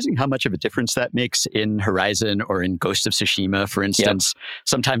it's surprising how much of a difference that makes in Horizon or in Ghost of Tsushima, for instance.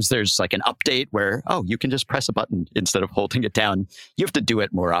 Sometimes there's like an update where, you can just press a button instead of holding it down. You have to do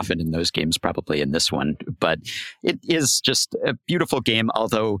it more often in those games, probably in this one. But it is just a beautiful game,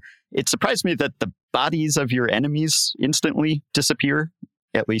 although it surprised me that the bodies of your enemies instantly disappear.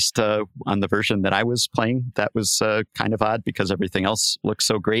 At least on the version that I was playing, that was kind of odd because everything else looks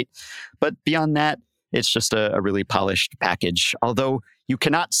so great. But beyond that, it's just a really polished package. Although you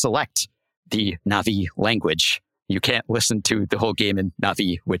cannot select the Na'vi language. You can't listen to the whole game in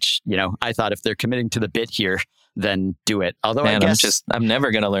Na'vi, which, I thought if they're committing to the bit here, then do it. Although I guess I'm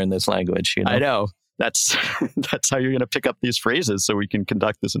never going to learn this language. I know. That's how you're going to pick up these phrases so we can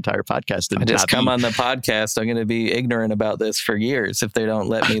conduct this entire podcast. I just come on the podcast. I'm going to be ignorant about this for years if they don't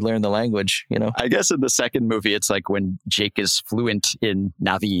let me learn the language, I guess in the second movie, it's like when Jake is fluent in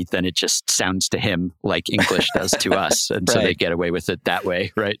Na'vi, then it just sounds to him like English does to us. And so they get away with it that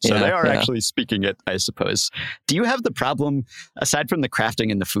way, right? So they are actually speaking it, I suppose. Do you have the problem, aside from the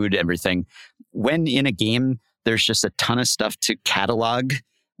crafting and the food and everything, when in a game, there's just a ton of stuff to catalog,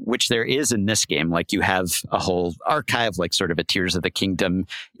 which there is in this game? Like you have a whole archive, like sort of a Tears of the Kingdom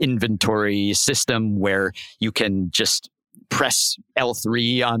inventory system where you can just press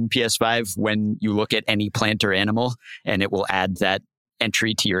L3 on PS5 when you look at any plant or animal, and it will add that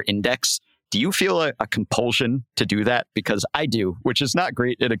entry to your index. Do you feel a compulsion to do that? Because I do, which is not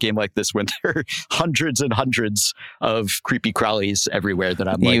great in a game like this when there are hundreds and hundreds of creepy crawlies everywhere that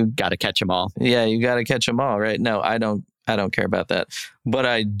I'm got to catch them all. Yeah, you got to catch them all, right? No, I don't care about that. But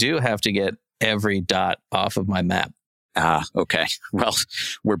I do have to get every dot off of my map. Ah, okay. Well,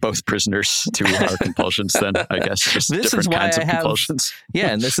 we're both prisoners to our compulsions then, I guess. Just this different is why kinds I of have, compulsions.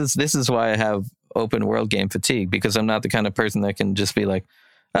 Yeah, and this is why I have open world game fatigue, because I'm not the kind of person that can just be like,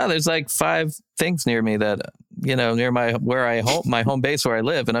 there's like 5 things near me that, near my home base where I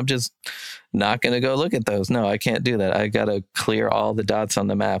live, and I'm just not going to go look at those. No, I can't do that. I got to clear all the dots on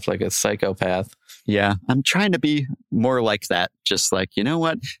the map like a psychopath. Yeah, I'm trying to be more like that. Just like, you know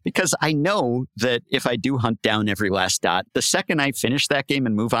what? Because I know that if I do hunt down every last dot, the second I finish that game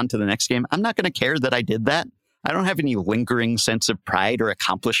and move on to the next game, I'm not going to care that I did that. I don't have any lingering sense of pride or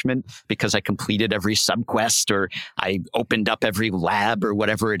accomplishment because I completed every subquest or I opened up every lab or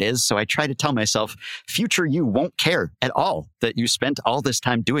whatever it is. So I try to tell myself, future you won't care at all that you spent all this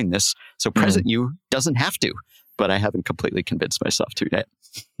time doing this. So present you doesn't have to. But I haven't completely convinced myself to yet.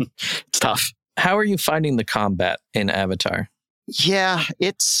 It's tough. How are you finding the combat in Avatar? Yeah,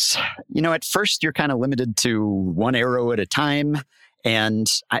 it's, at first you're kind of limited to one arrow at a time. And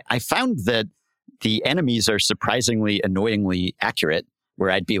I found that the enemies are surprisingly annoyingly accurate, where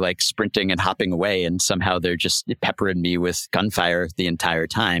I'd be like sprinting and hopping away and somehow they're just peppering me with gunfire the entire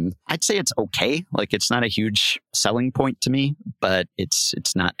time. I'd say it's okay. Like it's not a huge selling point to me, but it's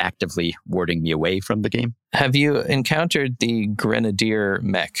not actively warding me away from the game. Have you encountered the Grenadier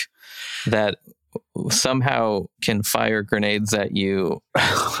mech that somehow can fire grenades at you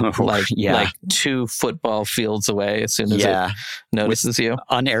like 2 football fields away as soon as it notices you?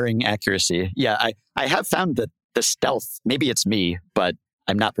 Unerring accuracy. Yeah, I have found that the stealth, maybe it's me, but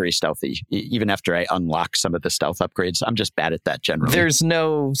I'm not very stealthy. Even after I unlock some of the stealth upgrades, I'm just bad at that generally. There's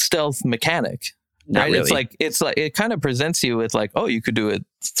no stealth mechanic. Not right? Really. It's like it kind of presents you with like, oh, you could do it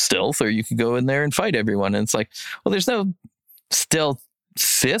stealth or you could go in there and fight everyone. And it's like, well, there's no stealth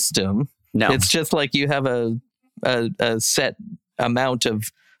system. No. It's just like you have a set amount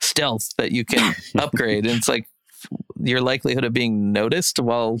of stealth that you can upgrade. And it's like your likelihood of being noticed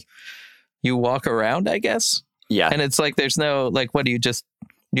while you walk around, I guess. Yeah. And it's like, there's no, like, what do you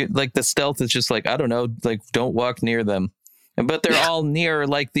like the stealth is just like, I don't know, like don't walk near them. But they're all near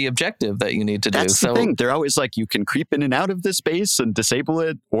like the objective that you need to do. That's the thing. They're always like, you can creep in and out of this base and disable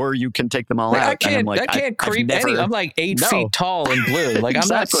it, or you can take them all out. I can't creep any. I'm like 8 feet tall and blue. Like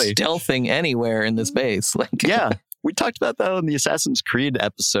exactly. I'm not stealthing anywhere in this base. Like yeah. We talked about that on the Assassin's Creed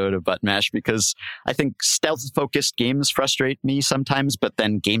episode of Button Mash because I think stealth-focused games frustrate me sometimes, but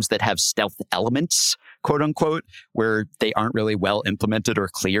then games that have stealth elements, quote unquote, where they aren't really well implemented or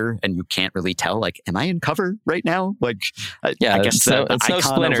clear and you can't really tell, like, am I in cover right now? Like, I guess it's no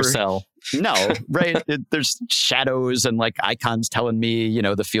Splinter Cell. No, right? There's shadows and like icons telling me, you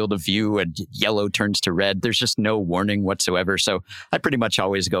know, the field of view, and yellow turns to red. There's just no warning whatsoever. So I pretty much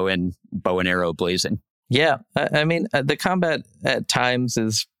always go in bow and arrow blazing. Yeah. I mean, the combat at times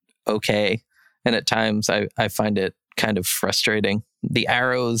is okay. And at times I find it kind of frustrating. The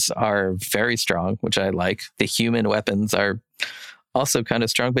arrows are very strong, which I like. The human weapons are also kind of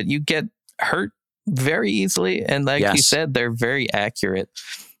strong, but you get hurt very easily. And like you said, they're very accurate.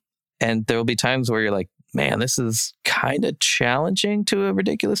 And there will be times where you're like, man, this is kind of challenging to a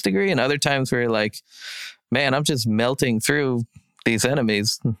ridiculous degree. And other times where you're like, man, I'm just melting through these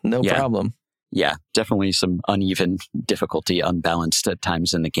enemies. No problem. Yeah, definitely some uneven difficulty, unbalanced at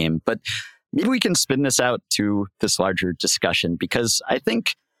times in the game. But maybe we can spin this out to this larger discussion, because I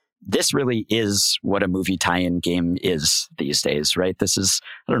think this really is what a movie tie-in game is these days, right? This is,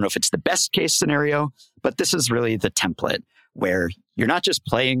 I don't know if it's the best case scenario, but this is really the template where you're not just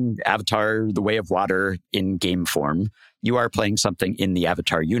playing Avatar: The Way of Water in game form, you are playing something in the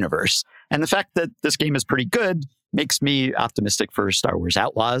Avatar universe. And the fact that this game is pretty good makes me optimistic for Star Wars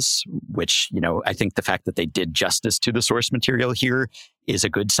Outlaws, which, you know, I think the fact that they did justice to the source material here is a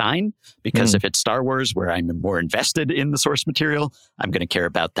good sign, because if it's Star Wars where I'm more invested in the source material, I'm going to care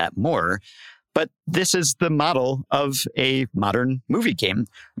about that more. But this is the model of a modern movie game.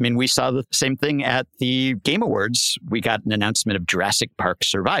 I mean, we saw the same thing at the Game Awards. We got an announcement of Jurassic Park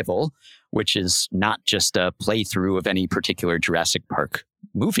Survival, which is not just a playthrough of any particular Jurassic Park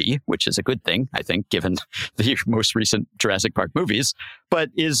movie, which is a good thing, I think, given the most recent Jurassic Park movies, but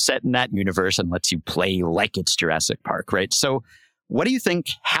is set in that universe and lets you play like it's Jurassic Park, right? So what do you think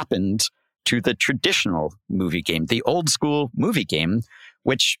happened to the traditional movie game, the old school movie game,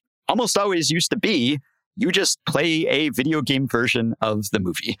 which almost always used to be, you just play a video game version of the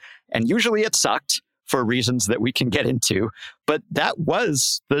movie. And usually it sucked for reasons that we can get into, but that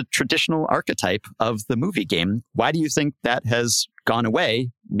was the traditional archetype of the movie game. Why do you think that has gone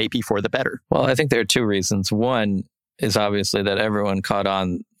away, maybe for the better? Well, I think there are two reasons. One is obviously that everyone caught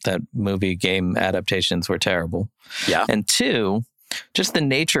on that movie game adaptations were terrible. Yeah. And two, just the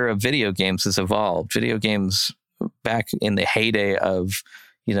nature of video games has evolved. Video games back in the heyday of,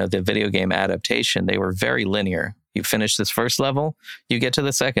 you know, the video game adaptation, they were very linear. You finish this first level, you get to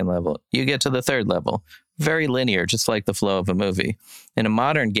the second level, you get to the third level. Very linear, just like the flow of a movie. In a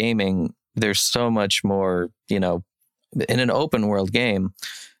modern gaming, there's so much more, you know, in an open world game,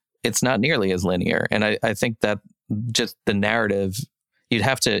 it's not nearly as linear. And I think that just the narrative, you'd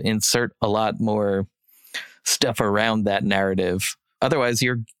have to insert a lot more stuff around that narrative. Otherwise,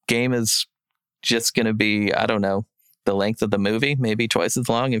 your game is just going to be, I don't know, the length of the movie, maybe twice as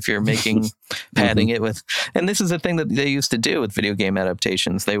long if you're padding it with. And this is a thing that they used to do with video game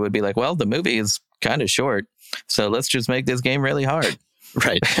adaptations. They would be like, well, the movie is kind of short, so let's just make this game really hard.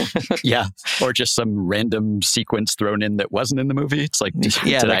 Right. Yeah. Or just some random sequence thrown in that wasn't in the movie. It's like,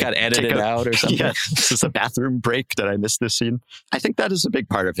 that got edited out or something. Yeah, this is a bathroom break. Did I miss this scene? I think that is a big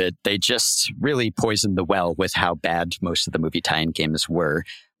part of it. They just really poisoned the well with how bad most of the movie tie-in games were,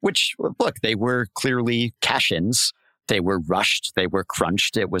 which, look, they were clearly cash-ins. They were rushed. They were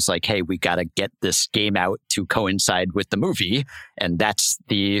crunched. It was like, hey, we got to get this game out to coincide with the movie. And that's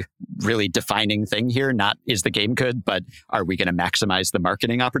the really defining thing here. Not is the game good, but are we going to maximize the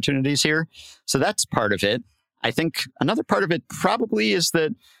marketing opportunities here? So that's part of it. I think another part of it probably is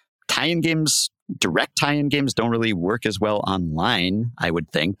that tie-in games, direct tie-in games don't really work as well online, I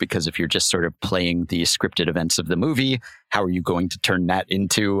would think, because if you're just sort of playing the scripted events of the movie, how are you going to turn that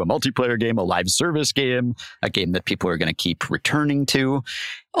into a multiplayer game, a live service game, a game that people are going to keep returning to?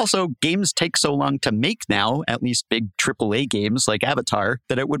 Also, games take so long to make now, at least big AAA games like Avatar,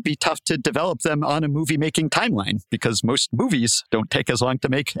 that it would be tough to develop them on a movie-making timeline, because most movies don't take as long to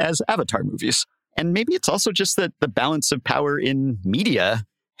make as Avatar movies. And maybe it's also just that the balance of power in media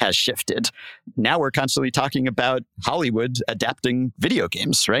has shifted. Now we're constantly talking about Hollywood adapting video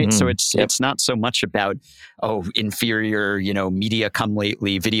games, right? So it's not so much about, inferior, media come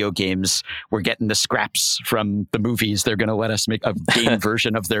lately video games. We're getting the scraps from the movies. They're going to let us make a game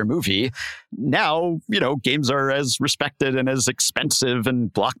version of their movie. Now, games are as respected and as expensive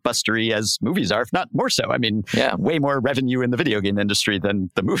and blockbustery as movies are, if not more so. I mean, way more revenue in the video game industry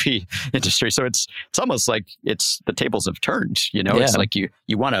than the movie industry. So it's almost like the tables have turned, It's like you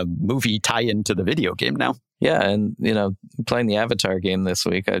want a movie tie into the video game now. Yeah, and playing the Avatar game this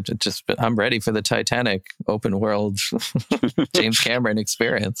week, I'm ready for the Titanic open world James Cameron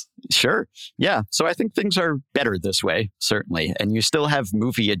experience. Sure. Yeah. So I think things are better this way, certainly. And you still have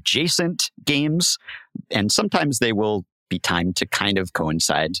movie adjacent games, and sometimes they will be timed to kind of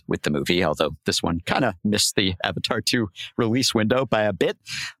coincide with the movie, although this one kind of missed the Avatar 2 release window by a bit.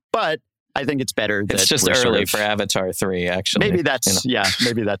 But I think it's better that it's just early for Avatar 3, actually. Maybe that's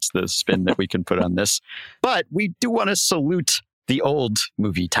maybe that's the spin that we can put on this. But we do want to salute the old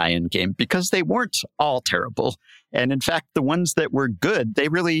movie tie-in game because they weren't all terrible. And in fact, the ones that were good, they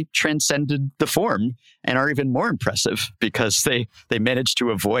really transcended the form and are even more impressive because they managed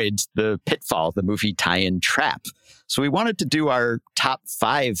to avoid the pitfall, the movie tie-in trap. So we wanted to do our top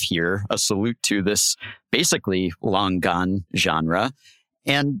 5 here, a salute to this basically long gone genre.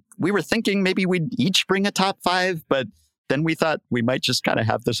 And we were thinking maybe we'd each bring a top 5, but then we thought we might just kind of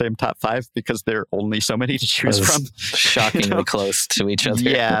have the same top 5 because there are only so many to choose from. Shockingly close to each other.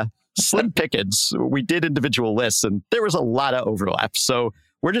 Yeah. Slim pickings. We did individual lists and there was a lot of overlap. So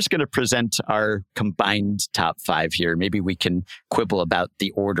we're just going to present our combined top 5 here. Maybe we can quibble about the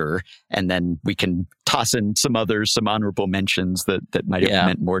order and then we can toss in some others, some honorable mentions that might have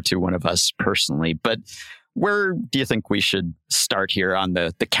meant more to one of us personally. But where do you think we should start here on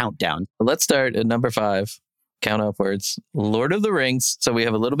the countdown? Let's start at number 5, count upwards, Lord of the Rings. So we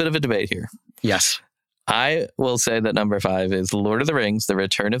have a little bit of a debate here. Yes. I will say that number 5 is Lord of the Rings, The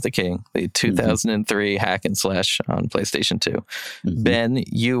Return of the King, the 2003 hack and slash on PlayStation 2. Mm-hmm. Ben,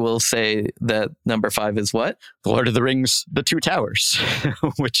 you will say that number 5 is what? Lord of the Rings, The Two Towers,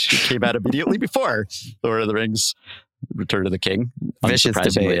 which came out immediately before Lord of the Rings, Return of the King. Vicious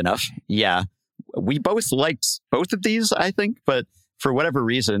unsurprisingly debate. Enough. Yeah. We both liked both of these, I think, but for whatever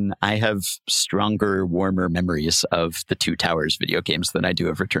reason, I have stronger, warmer memories of the Two Towers video games than I do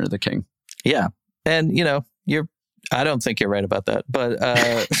of Return of the King. Yeah. And, I don't think you're right about that. But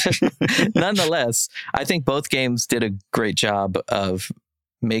nonetheless, I think both games did a great job of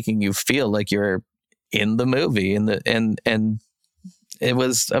making you feel like you're in the movie. And it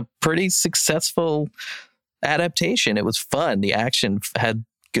was a pretty successful adaptation. It was fun. The action had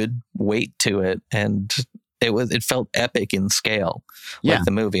good weight to it. And it felt epic in scale, like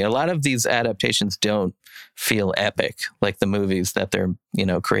the movie. A lot of these adaptations don't feel epic like the movies that they're,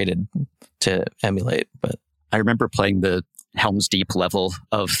 created to emulate. But I remember playing the Helm's Deep level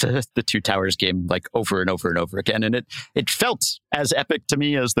of the Two Towers game like over and over and over again. And it felt as epic to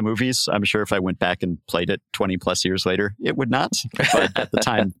me as the movies. I'm sure if I went back and played it 20 plus years later, it would not. But at the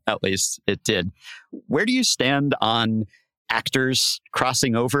time, at least, it did. Where do you stand on actors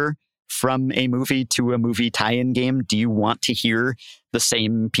crossing over from a movie to a movie tie-in game? Do you want to hear the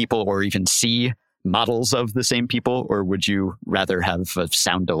same people or even see models of the same people? Or would you rather have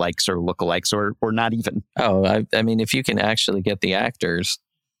sound-alikes or look-alikes or not even? Oh, I mean, if you can actually get the actors,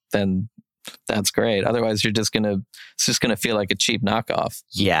 then that's great. Otherwise, it's just going to feel like a cheap knockoff.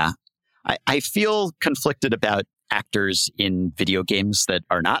 Yeah. I feel conflicted about actors in video games that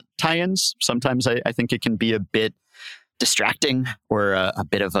are not tie-ins. Sometimes I think it can be a bit distracting or a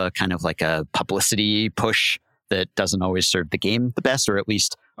bit of a kind of like a publicity push that doesn't always serve the game the best, or at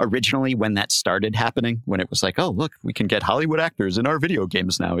least originally when that started happening, when it was like, oh, look, we can get Hollywood actors in our video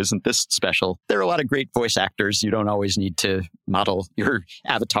games now. Isn't this special? There are a lot of great voice actors. You don't always need to model your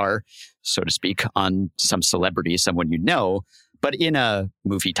avatar, so to speak, on some celebrity, someone you know. But in a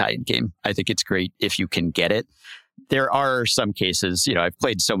movie tie-in game, I think it's great if you can get it. There are some cases, I've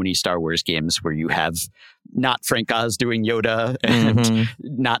played so many Star Wars games where you have not Frank Oz doing Yoda and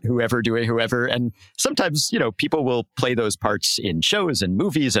not whoever doing whoever. And sometimes, people will play those parts in shows and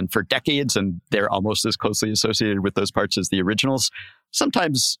movies and for decades, and they're almost as closely associated with those parts as the originals.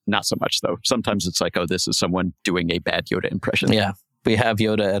 Sometimes not so much, though. Sometimes it's like, oh, this is someone doing a bad Yoda impression. Yeah. We have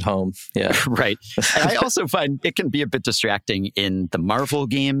Yoda at home. Yeah. Right. And I also find it can be a bit distracting in the Marvel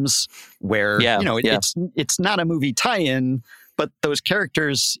games where, it's not a movie tie-in, but those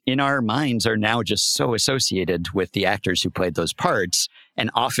characters in our minds are now just so associated with the actors who played those parts.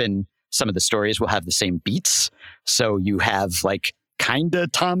 And often some of the stories will have the same beats. So you have like kind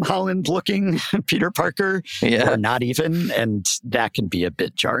of Tom Holland looking Peter Parker or not even. And that can be a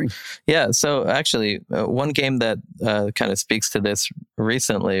bit jarring. Yeah. So actually, one game that kind of speaks to this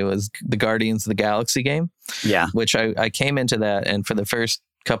recently was the Guardians of the Galaxy game. Yeah. Which I came into that, and for the first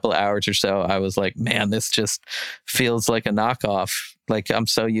couple of hours or so, I was like, man, this just feels like a knockoff. Like, I'm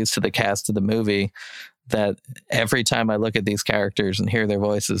so used to the cast of the movie that every time I look at these characters and hear their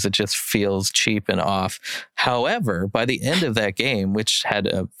voices, it just feels cheap and off. However, by the end of that game, which had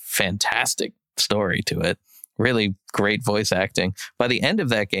a fantastic story to it, really great voice acting, by the end of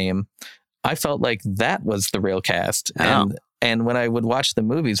that game, I felt like that was the real cast. Oh. And when I would watch the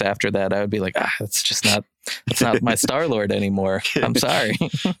movies after that, I would be like, it's not my Star-Lord anymore. I'm sorry.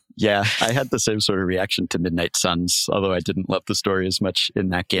 Yeah, I had the same sort of reaction to Midnight Suns, although I didn't love the story as much in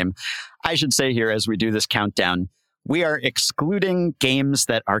that game. I should say here, as we do this countdown, we are excluding games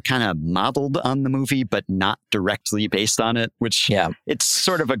that are kind of modeled on the movie, but not directly based on it, which it's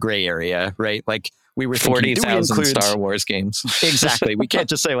sort of a gray area, right? Like, we were 40,000 Star Wars games. Exactly. We can't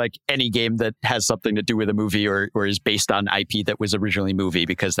just say like any game that has something to do with a movie or is based on IP that was originally movie,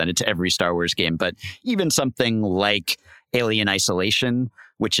 because then it's every Star Wars game. But even something like Alien Isolation,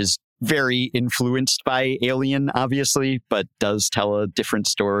 which is very influenced by Alien, obviously, but does tell a different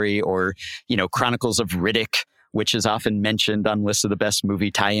story, or, Chronicles of Riddick, which is often mentioned on lists of the best movie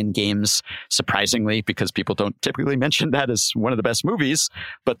tie-in games, surprisingly, because people don't typically mention that as one of the best movies.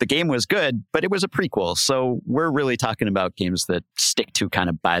 But the game was good, but it was a prequel. So we're really talking about games that stick to kind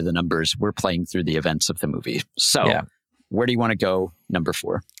of by the numbers. We're playing through the events of the movie. So where do you want to go? Number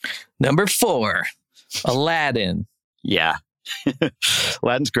 4. Number 4, Aladdin. Yeah.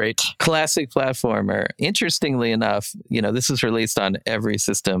 Aladdin's great. Classic platformer. Interestingly enough, this was released on every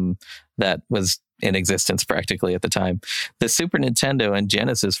system that was in existence practically at the time. The Super Nintendo and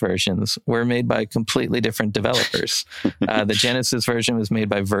Genesis versions were made by completely different developers. The Genesis version was made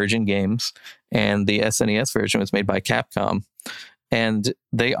by Virgin Games, and the SNES version was made by Capcom. And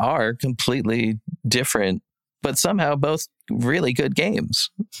they are completely different, but somehow both really good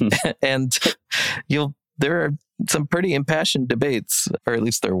games. And there are some pretty impassioned debates, or at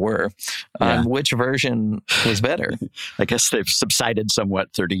least there were, on which version was better. I guess they've subsided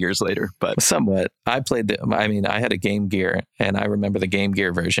somewhat 30 years later, but somewhat. I had a Game Gear, and I remember the Game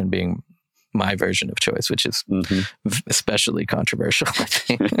Gear version being my version of choice, which is especially controversial, I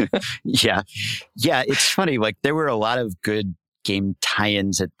think. Yeah, it's funny. Like, there were a lot of good game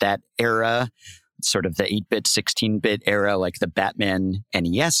tie-ins at that era, sort of the 8-bit, 16-bit era, like the Batman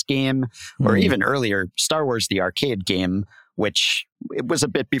NES game, or even earlier, Star Wars the arcade game, which it was a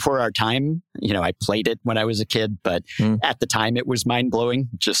bit before our time. I played it when I was a kid, but at the time it was mind-blowing.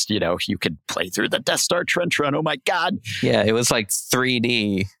 Just, you could play through the Death Star trench run. Oh my God. Yeah, it was like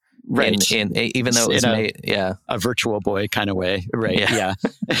 3D. Right. Even though it was a Virtual Boy kind of way. Right. Yeah.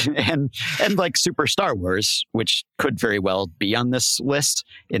 and like Super Star Wars, which could very well be on this list,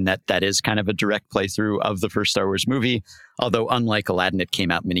 in that is kind of a direct playthrough of the first Star Wars movie. Although unlike Aladdin, it came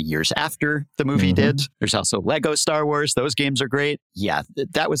out many years after the movie did. There's also Lego Star Wars. Those games are great. Yeah,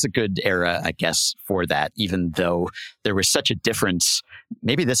 that was a good era, I guess, for that, even though there was such a difference.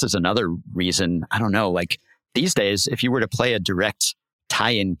 Maybe this is another reason. I don't know. Like, these days, if you were to play a direct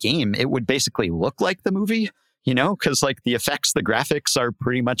tie-in game, it would basically look like the movie, because like the effects, the graphics are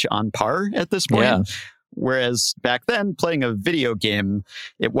pretty much on par at this point. Yeah. Whereas back then, playing a video game,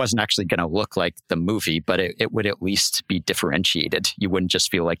 it wasn't actually going to look like the movie, but it would at least be differentiated. You wouldn't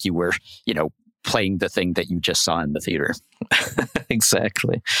just feel like you were, playing the thing that you just saw in the theater.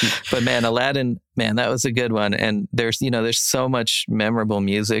 Exactly. But man, Aladdin, that was a good one. And there's so much memorable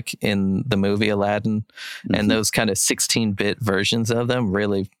music in the movie Aladdin, and those kind of 16-bit versions of them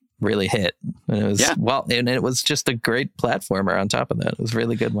really, really hit. And it was and it was just a great platformer on top of that. It was a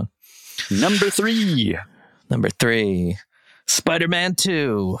really good one. Number 3, Spider-Man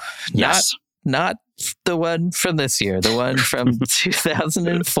 2. Yes. Not the one from this year, the one from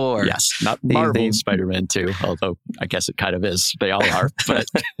 2004. Yes, not Marvel Spider-Man 2, although I guess it kind of is. They all are, but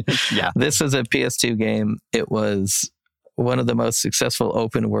yeah. This was a PS2 game. It was one of the most successful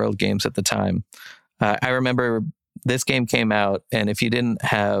open world games at the time. I remember this game came out, and if you didn't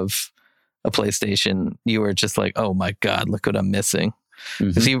have a PlayStation, you were just like, oh my God, look what I'm missing.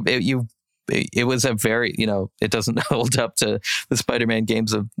 Because it was a very, it doesn't hold up to the Spider-Man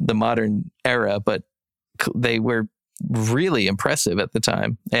games of the modern era, but they were really impressive at the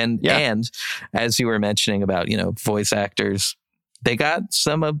time. And as you were mentioning about, voice actors, they got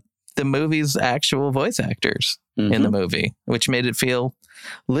some of the movie's actual voice actors in the movie, which made it feel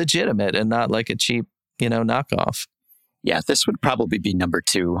legitimate and not like a cheap, knockoff. Yeah, this would probably be number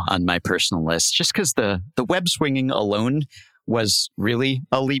 2 on my personal list, just because the web swinging alone was really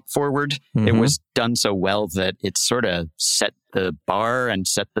a leap forward. It was done so well that it sort of set the bar and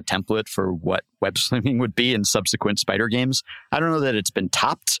set the template for what web swinging would be in subsequent Spider games. I don't know that it's been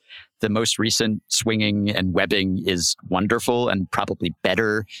topped. The most recent swinging and webbing is wonderful and probably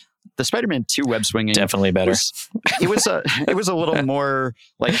better the Spider-Man 2 web swinging definitely better. It was a little more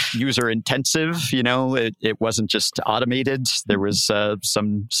like user intensive. You know, it wasn't just automated. There was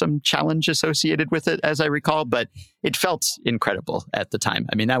some challenge associated with it, as I recall, but it felt incredible at the time.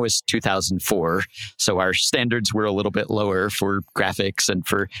 I mean, that was 2004, so our standards were a little bit lower for graphics and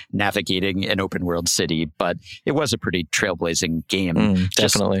for navigating an open world city, but it was a pretty trailblazing game.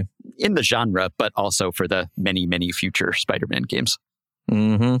 Definitely. In the genre, but also for the many, many future Spider-Man games.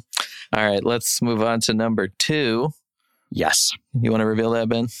 Mm-hmm. All right, let's move on to number 2. Yes. You want to reveal that,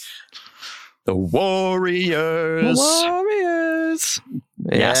 Ben? The Warriors. Warriors.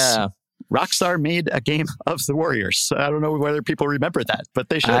 Yes. Yeah. Rockstar made a game of the Warriors. I don't know whether people remember that, but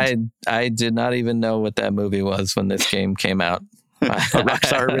they should. I did not even know what that movie was when this game came out. A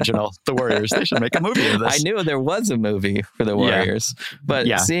Rockstar original, The Warriors. They should make a movie of this. I knew there was a movie for the Warriors, but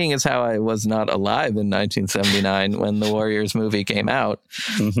seeing as how I was not alive in 1979 when the Warriors movie came out,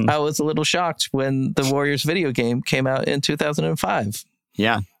 I was a little shocked when the Warriors video game came out in 2005.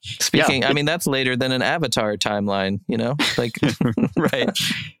 Yeah. Speaking, I mean, that's later than an Avatar timeline, you know? Like, right.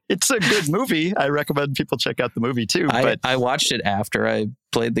 It's a good movie. I recommend people check out the movie too. But I watched it after I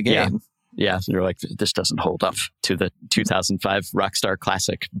played the game. Yeah, you're like, this doesn't hold up to the 2005 Rockstar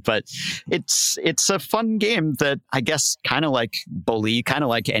classic, but it's a fun game that I guess kind of like Bully, kind of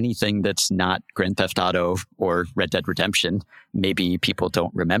like anything that's not Grand Theft Auto or Red Dead Redemption. Maybe people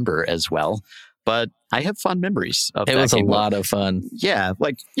don't remember as well, but I have fond memories of that game. It was a lot of fun. Yeah,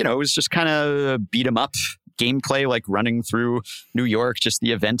 like, you know, it was just kind of beat 'em up gameplay, like running through New York, just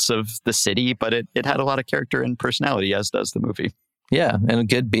the events of the city, but it had a lot of character and personality, as does the movie. Yeah, and a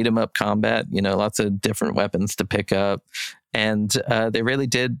good beat 'em up combat, you know, lots of different weapons to pick up. And they really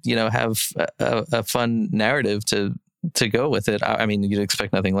did, you know, have a fun narrative to go with it. I mean, you'd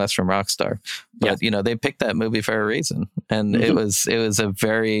expect nothing less from Rockstar. But, you know, they picked that movie for a reason. And it was a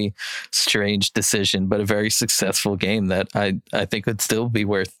very strange decision, but a very successful game that I think would still be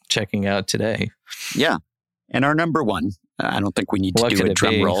worth checking out today. Yeah. And our number 1, I don't think we need to do a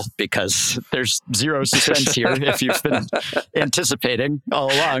drum roll because there's zero suspense here if you've been anticipating all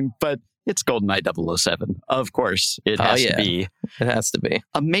along, but it's GoldenEye 007. Of course, it has to be. It has to be.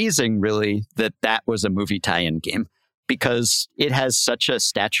 Amazing, really, that was a movie tie-in game because it has such a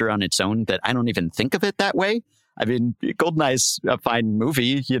stature on its own that I don't even think of it that way. I mean, GoldenEye's a fine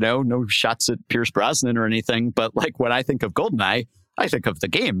movie, you know, no shots at Pierce Brosnan or anything, but like when I think of GoldenEye, I think of the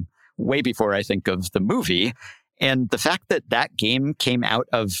game way before I think of the movie. And the fact that that game came out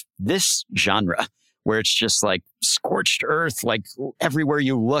of this genre, where it's just like scorched earth, like everywhere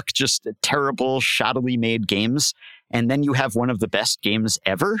you look, just terrible, shoddily made games. And then you have one of the best games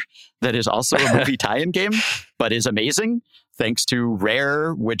ever that is also a movie tie-in game, but is amazing. Thanks to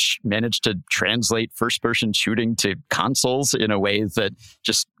Rare, which managed to translate first-person shooting to consoles in a way that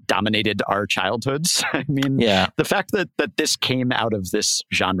just dominated our childhoods. I mean, the fact that this came out of this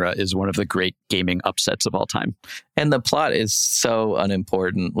genre is one of the great gaming upsets of all time. And the plot is so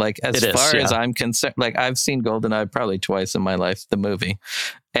unimportant. Like, as far as I'm concerned, like, I've seen GoldenEye probably twice in my life, the movie.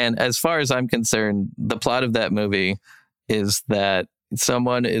 And as far as I'm concerned, the plot of that movie is that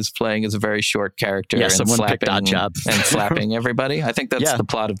someone is playing as a very short character and slapping everybody. I think that's the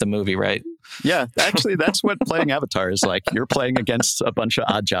plot of the movie, right? Yeah, actually, that's what playing Avatar is like. You're playing against a bunch of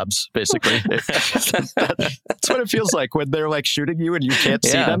odd jobs, basically. That's what it feels like when they're like shooting you and you can't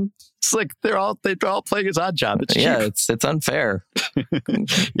see them. It's like they're all playing as odd job. It's it's unplayed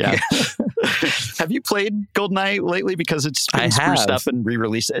Have you played GoldenEye lately? Because it's been spruced up and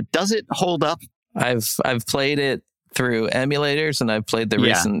re-released. Does it hold up? I've played it through emulators, and I've played the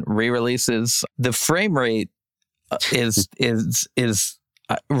recent re-releases. The frame rate is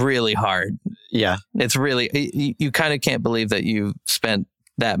really hard. Yeah, it's really, you kind of can't believe that you spent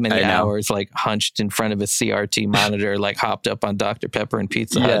that many hours like hunched in front of a CRT monitor, like hopped up on Dr. Pepper and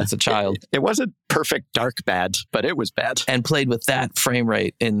Pizza Hut as a child. It wasn't perfect dark bad, but it was bad. And played with that frame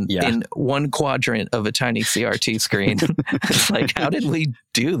rate in one quadrant of a tiny CRT screen. It's like, how did we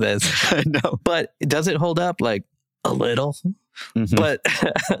do this? I know. But does it hold up? Like, a little. Mm-hmm. But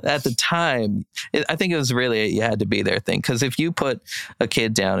at the time, I think it was really you had to be there thing. Because if you put a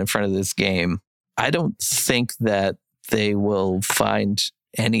kid down in front of this game, I don't think that they will find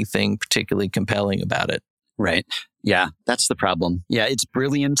anything particularly compelling about it. Right. Yeah, that's the problem. Yeah, its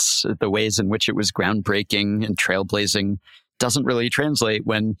brilliance, the ways in which it was groundbreaking and trailblazing doesn't really translate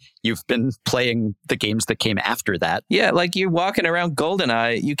when you've been playing the games that came after that. Yeah, like you're walking around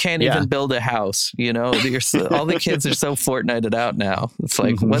GoldenEye, you can't even build a house. You know, all the kids are so Fortnited out now. It's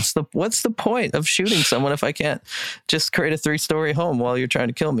like, what's the point of shooting someone if I can't just create a 3-story home while you're trying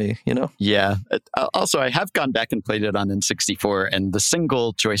to kill me? You know? Yeah. Also, I have gone back and played it on N64, and the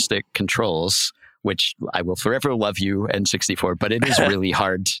single joystick controls, which I will forever love you, N64, but it is really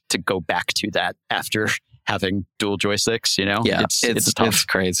hard to go back to that after having dual joysticks, you know? Yeah, it's tough. It's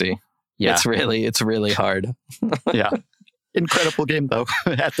crazy. Yeah. It's really hard. Yeah. Incredible game, though,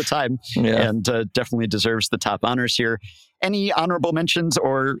 at the time, and definitely deserves the top honors here. Any honorable mentions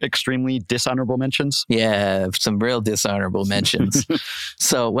or extremely dishonorable mentions? Yeah, some real dishonorable mentions.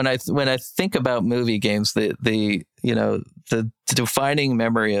 So when I think about movie games, the defining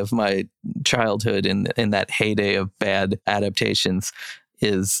memory of my childhood in that heyday of bad adaptations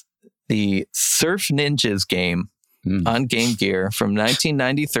is the Surf Ninjas game on Game Gear from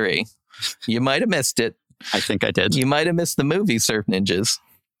 1993. You might have missed it. I think I did. You might have missed the movie Surf Ninjas.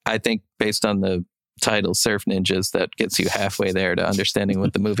 I think based on the title Surf Ninjas, that gets you halfway there to understanding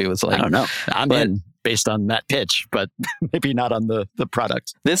what the movie was like. I don't know. I'm in based on that pitch, but maybe not on the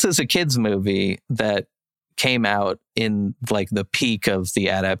product. This is a kid's movie that came out in like the peak of the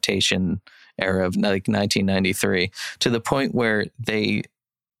adaptation era of like 1993, to the point where they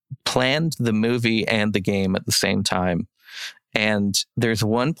planned the movie and the game at the same time. And there's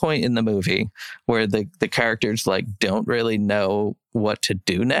one point in the movie where the characters like don't really know what to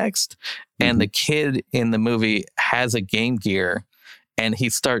do next. And the kid in the movie has a Game Gear and he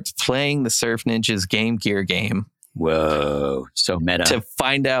starts playing the Surf Ninjas Game Gear game. Whoa, so meta. To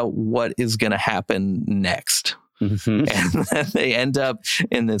find out what is going to happen next. And then they end up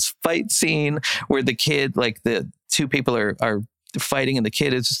in this fight scene where the kid, like the two people are fighting and the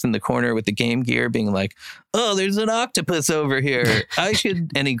kid is just in the corner with the Game Gear being like, oh, there's an octopus over here.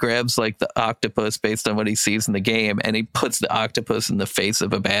 And he grabs like the octopus based on what he sees in the game, and he puts the octopus in the face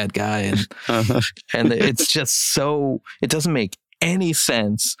of a bad guy. And it's just so, it doesn't make any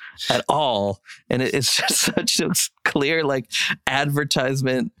sense at all. And it's just such a clear like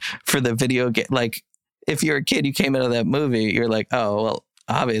advertisement for the video game. Like if you're a kid, you came out of that movie, you're like, oh, well,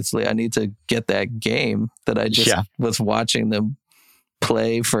 obviously I need to get that game that I just was watching them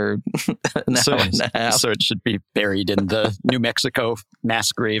play for an hour and a half. So it should be buried in the New Mexico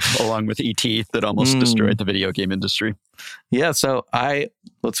mass grave along with E.T. that almost destroyed the video game industry. Yeah, so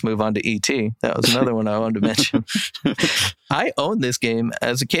let's move on to E.T. That was another one I wanted to mention. I owned this game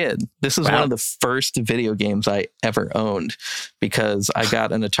as a kid. This is one of the first video games I ever owned because I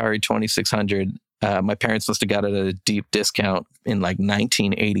got an Atari 2600. My parents must have got it at a deep discount in like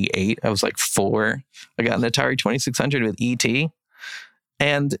 1988. I was like 4. I got an Atari 2600 with E.T.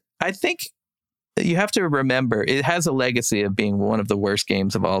 And I think you have to remember, it has a legacy of being one of the worst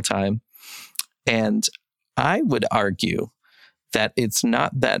games of all time. And I would argue that it's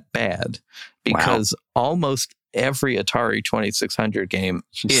not that bad because almost every Atari 2600 game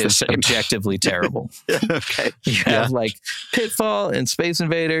is objectively terrible. Okay. You have like Pitfall and Space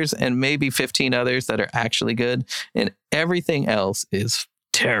Invaders and maybe 15 others that are actually good. And everything else is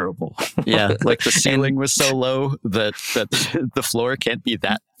terrible. Yeah, like the ceiling was so low that the floor can't be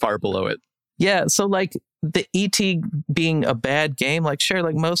that far below it. Yeah, so like the E.T. being a bad game, like sure,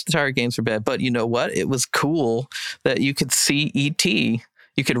 like most Atari games are bad, but you know what? It was cool that you could see E.T.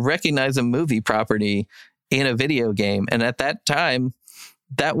 You could recognize a movie property in a video game. And at that time,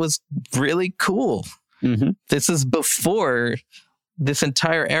 that was really cool. This is before this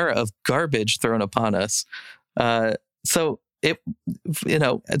entire era of garbage thrown upon us. So it, you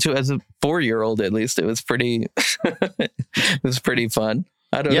know, as a 4-year-old, at least, it was pretty, it was pretty fun.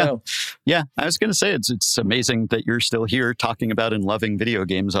 I don't know. Yeah, I was going to say, it's amazing that you're still here talking about and loving video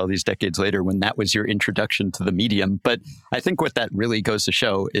games all these decades later when that was your introduction to the medium. But I think what that really goes to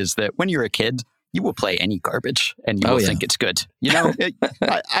show is that when you're a kid, you will play any garbage and you will think it's good. You know,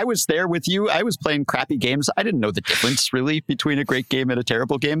 I was there with you. I was playing crappy games. I didn't know the difference really between a great game and a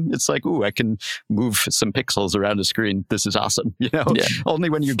terrible game. It's like, ooh, I can move some pixels around a screen. This is awesome. You know, only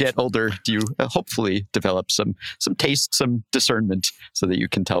when you get older do you hopefully develop some taste, some discernment so that you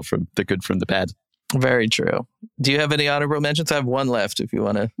can tell from the good from the bad. Very true. Do you have any honorable mentions? I have one left if you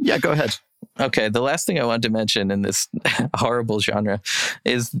want to. Yeah, go ahead. Okay, the last thing I wanted to mention in this horrible genre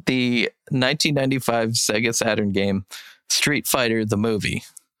is the 1995 Sega Saturn game, Street Fighter the movie.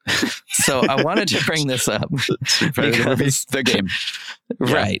 So I wanted to bring this up. Street Fighter the movie, the game.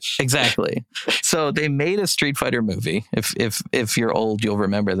 Right, exactly. So they made a Street Fighter movie. If you're old, you'll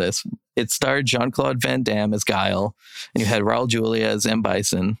remember this. It starred Jean-Claude Van Damme as Guile, and you had Raul Julia as M.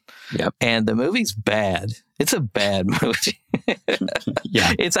 Bison. Yep. And the movie's bad. It's a bad movie.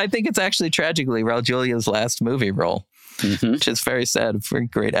 Yeah. I think it's actually tragically Raul Julia's last movie role, which is very sad for a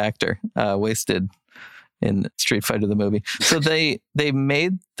great actor, wasted in Street Fighter the movie. So they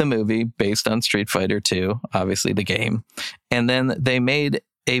made the movie based on Street Fighter 2, obviously the game. And then they made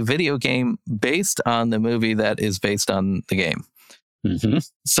a video game based on the movie that is based on the game.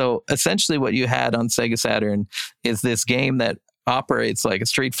 So essentially what you had on Sega Saturn is this game that operates like a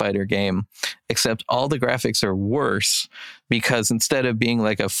Street Fighter game, except all the graphics are worse because instead of being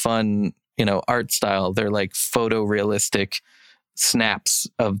like a fun, art style, they're like photorealistic snaps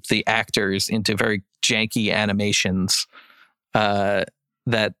of the actors into very janky animations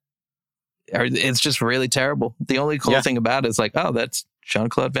it's just really terrible. The only cool thing about it is like, oh, that's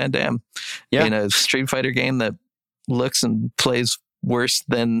Jean-Claude Van Damme in a Street Fighter game that looks and plays worse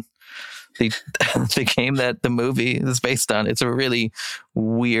than the game that the movie is based on. It's a really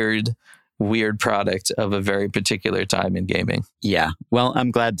weird product of a very particular time in gaming. Yeah. Well,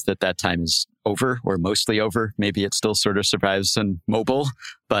 I'm glad that time is over, or mostly over. Maybe it still sort of survives on mobile,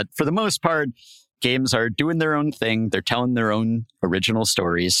 but for the most part, games are doing their own thing. They're telling their own original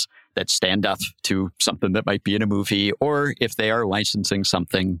stories that stand up to something that might be in a movie, or if they are licensing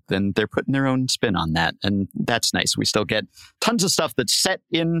something, then they're putting their own spin on that. And that's nice. We still get tons of stuff that's set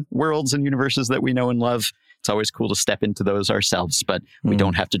in worlds and universes that we know and love. It's always cool to step into those ourselves, but we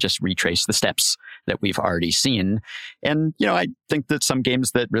don't have to just retrace the steps that we've already seen. And, I think that some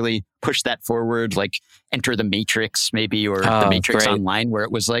games that really push that forward, like Enter the Matrix, maybe, or The Matrix Online, where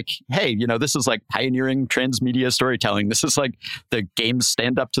it was like, hey, this is like pioneering transmedia storytelling. This is like the games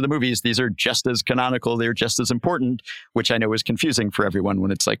stand up to the movies. These are just as canonical. They're just as important, which I know is confusing for everyone when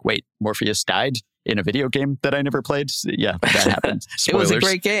it's like, wait, Morpheus died in a video game that I never played. Yeah, that happened. It was a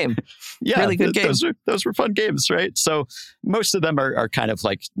great game. Yeah, really good game. Those were fun games, right? So most of them are kind of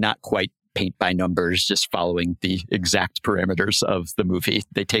like not quite paint by numbers, just following the exact parameters of the movie.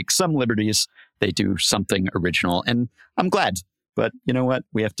 They take some liberties. They do something original, and I'm glad. But you know what?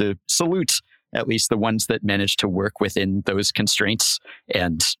 We have to salute at least the ones that manage to work within those constraints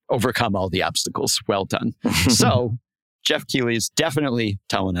and overcome all the obstacles. Well done. So Jeff Keighley's definitely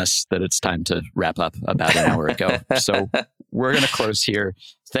telling us that it's time to wrap up about an hour ago. So we're going to close here.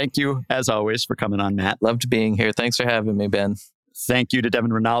 Thank you, as always, for coming on, Matt. Loved being here. Thanks for having me, Ben. Thank you to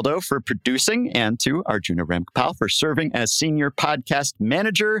Devin Ronaldo for producing, and to Arjuna Ramgopal for serving as senior podcast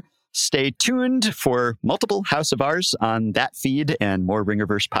manager. Stay tuned for multiple House of Ours on that feed and more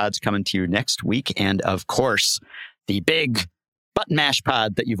Ringerverse pods coming to you next week. And of course, the big button mash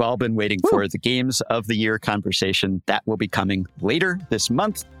pod that you've all been waiting for, the Games of the Year conversation, that will be coming later this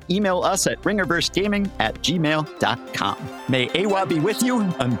month. Email us at ringerversegaming@gmail.com. May AWA be with you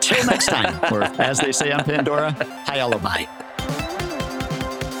until next time, or as they say on Pandora, hi-allo-bye.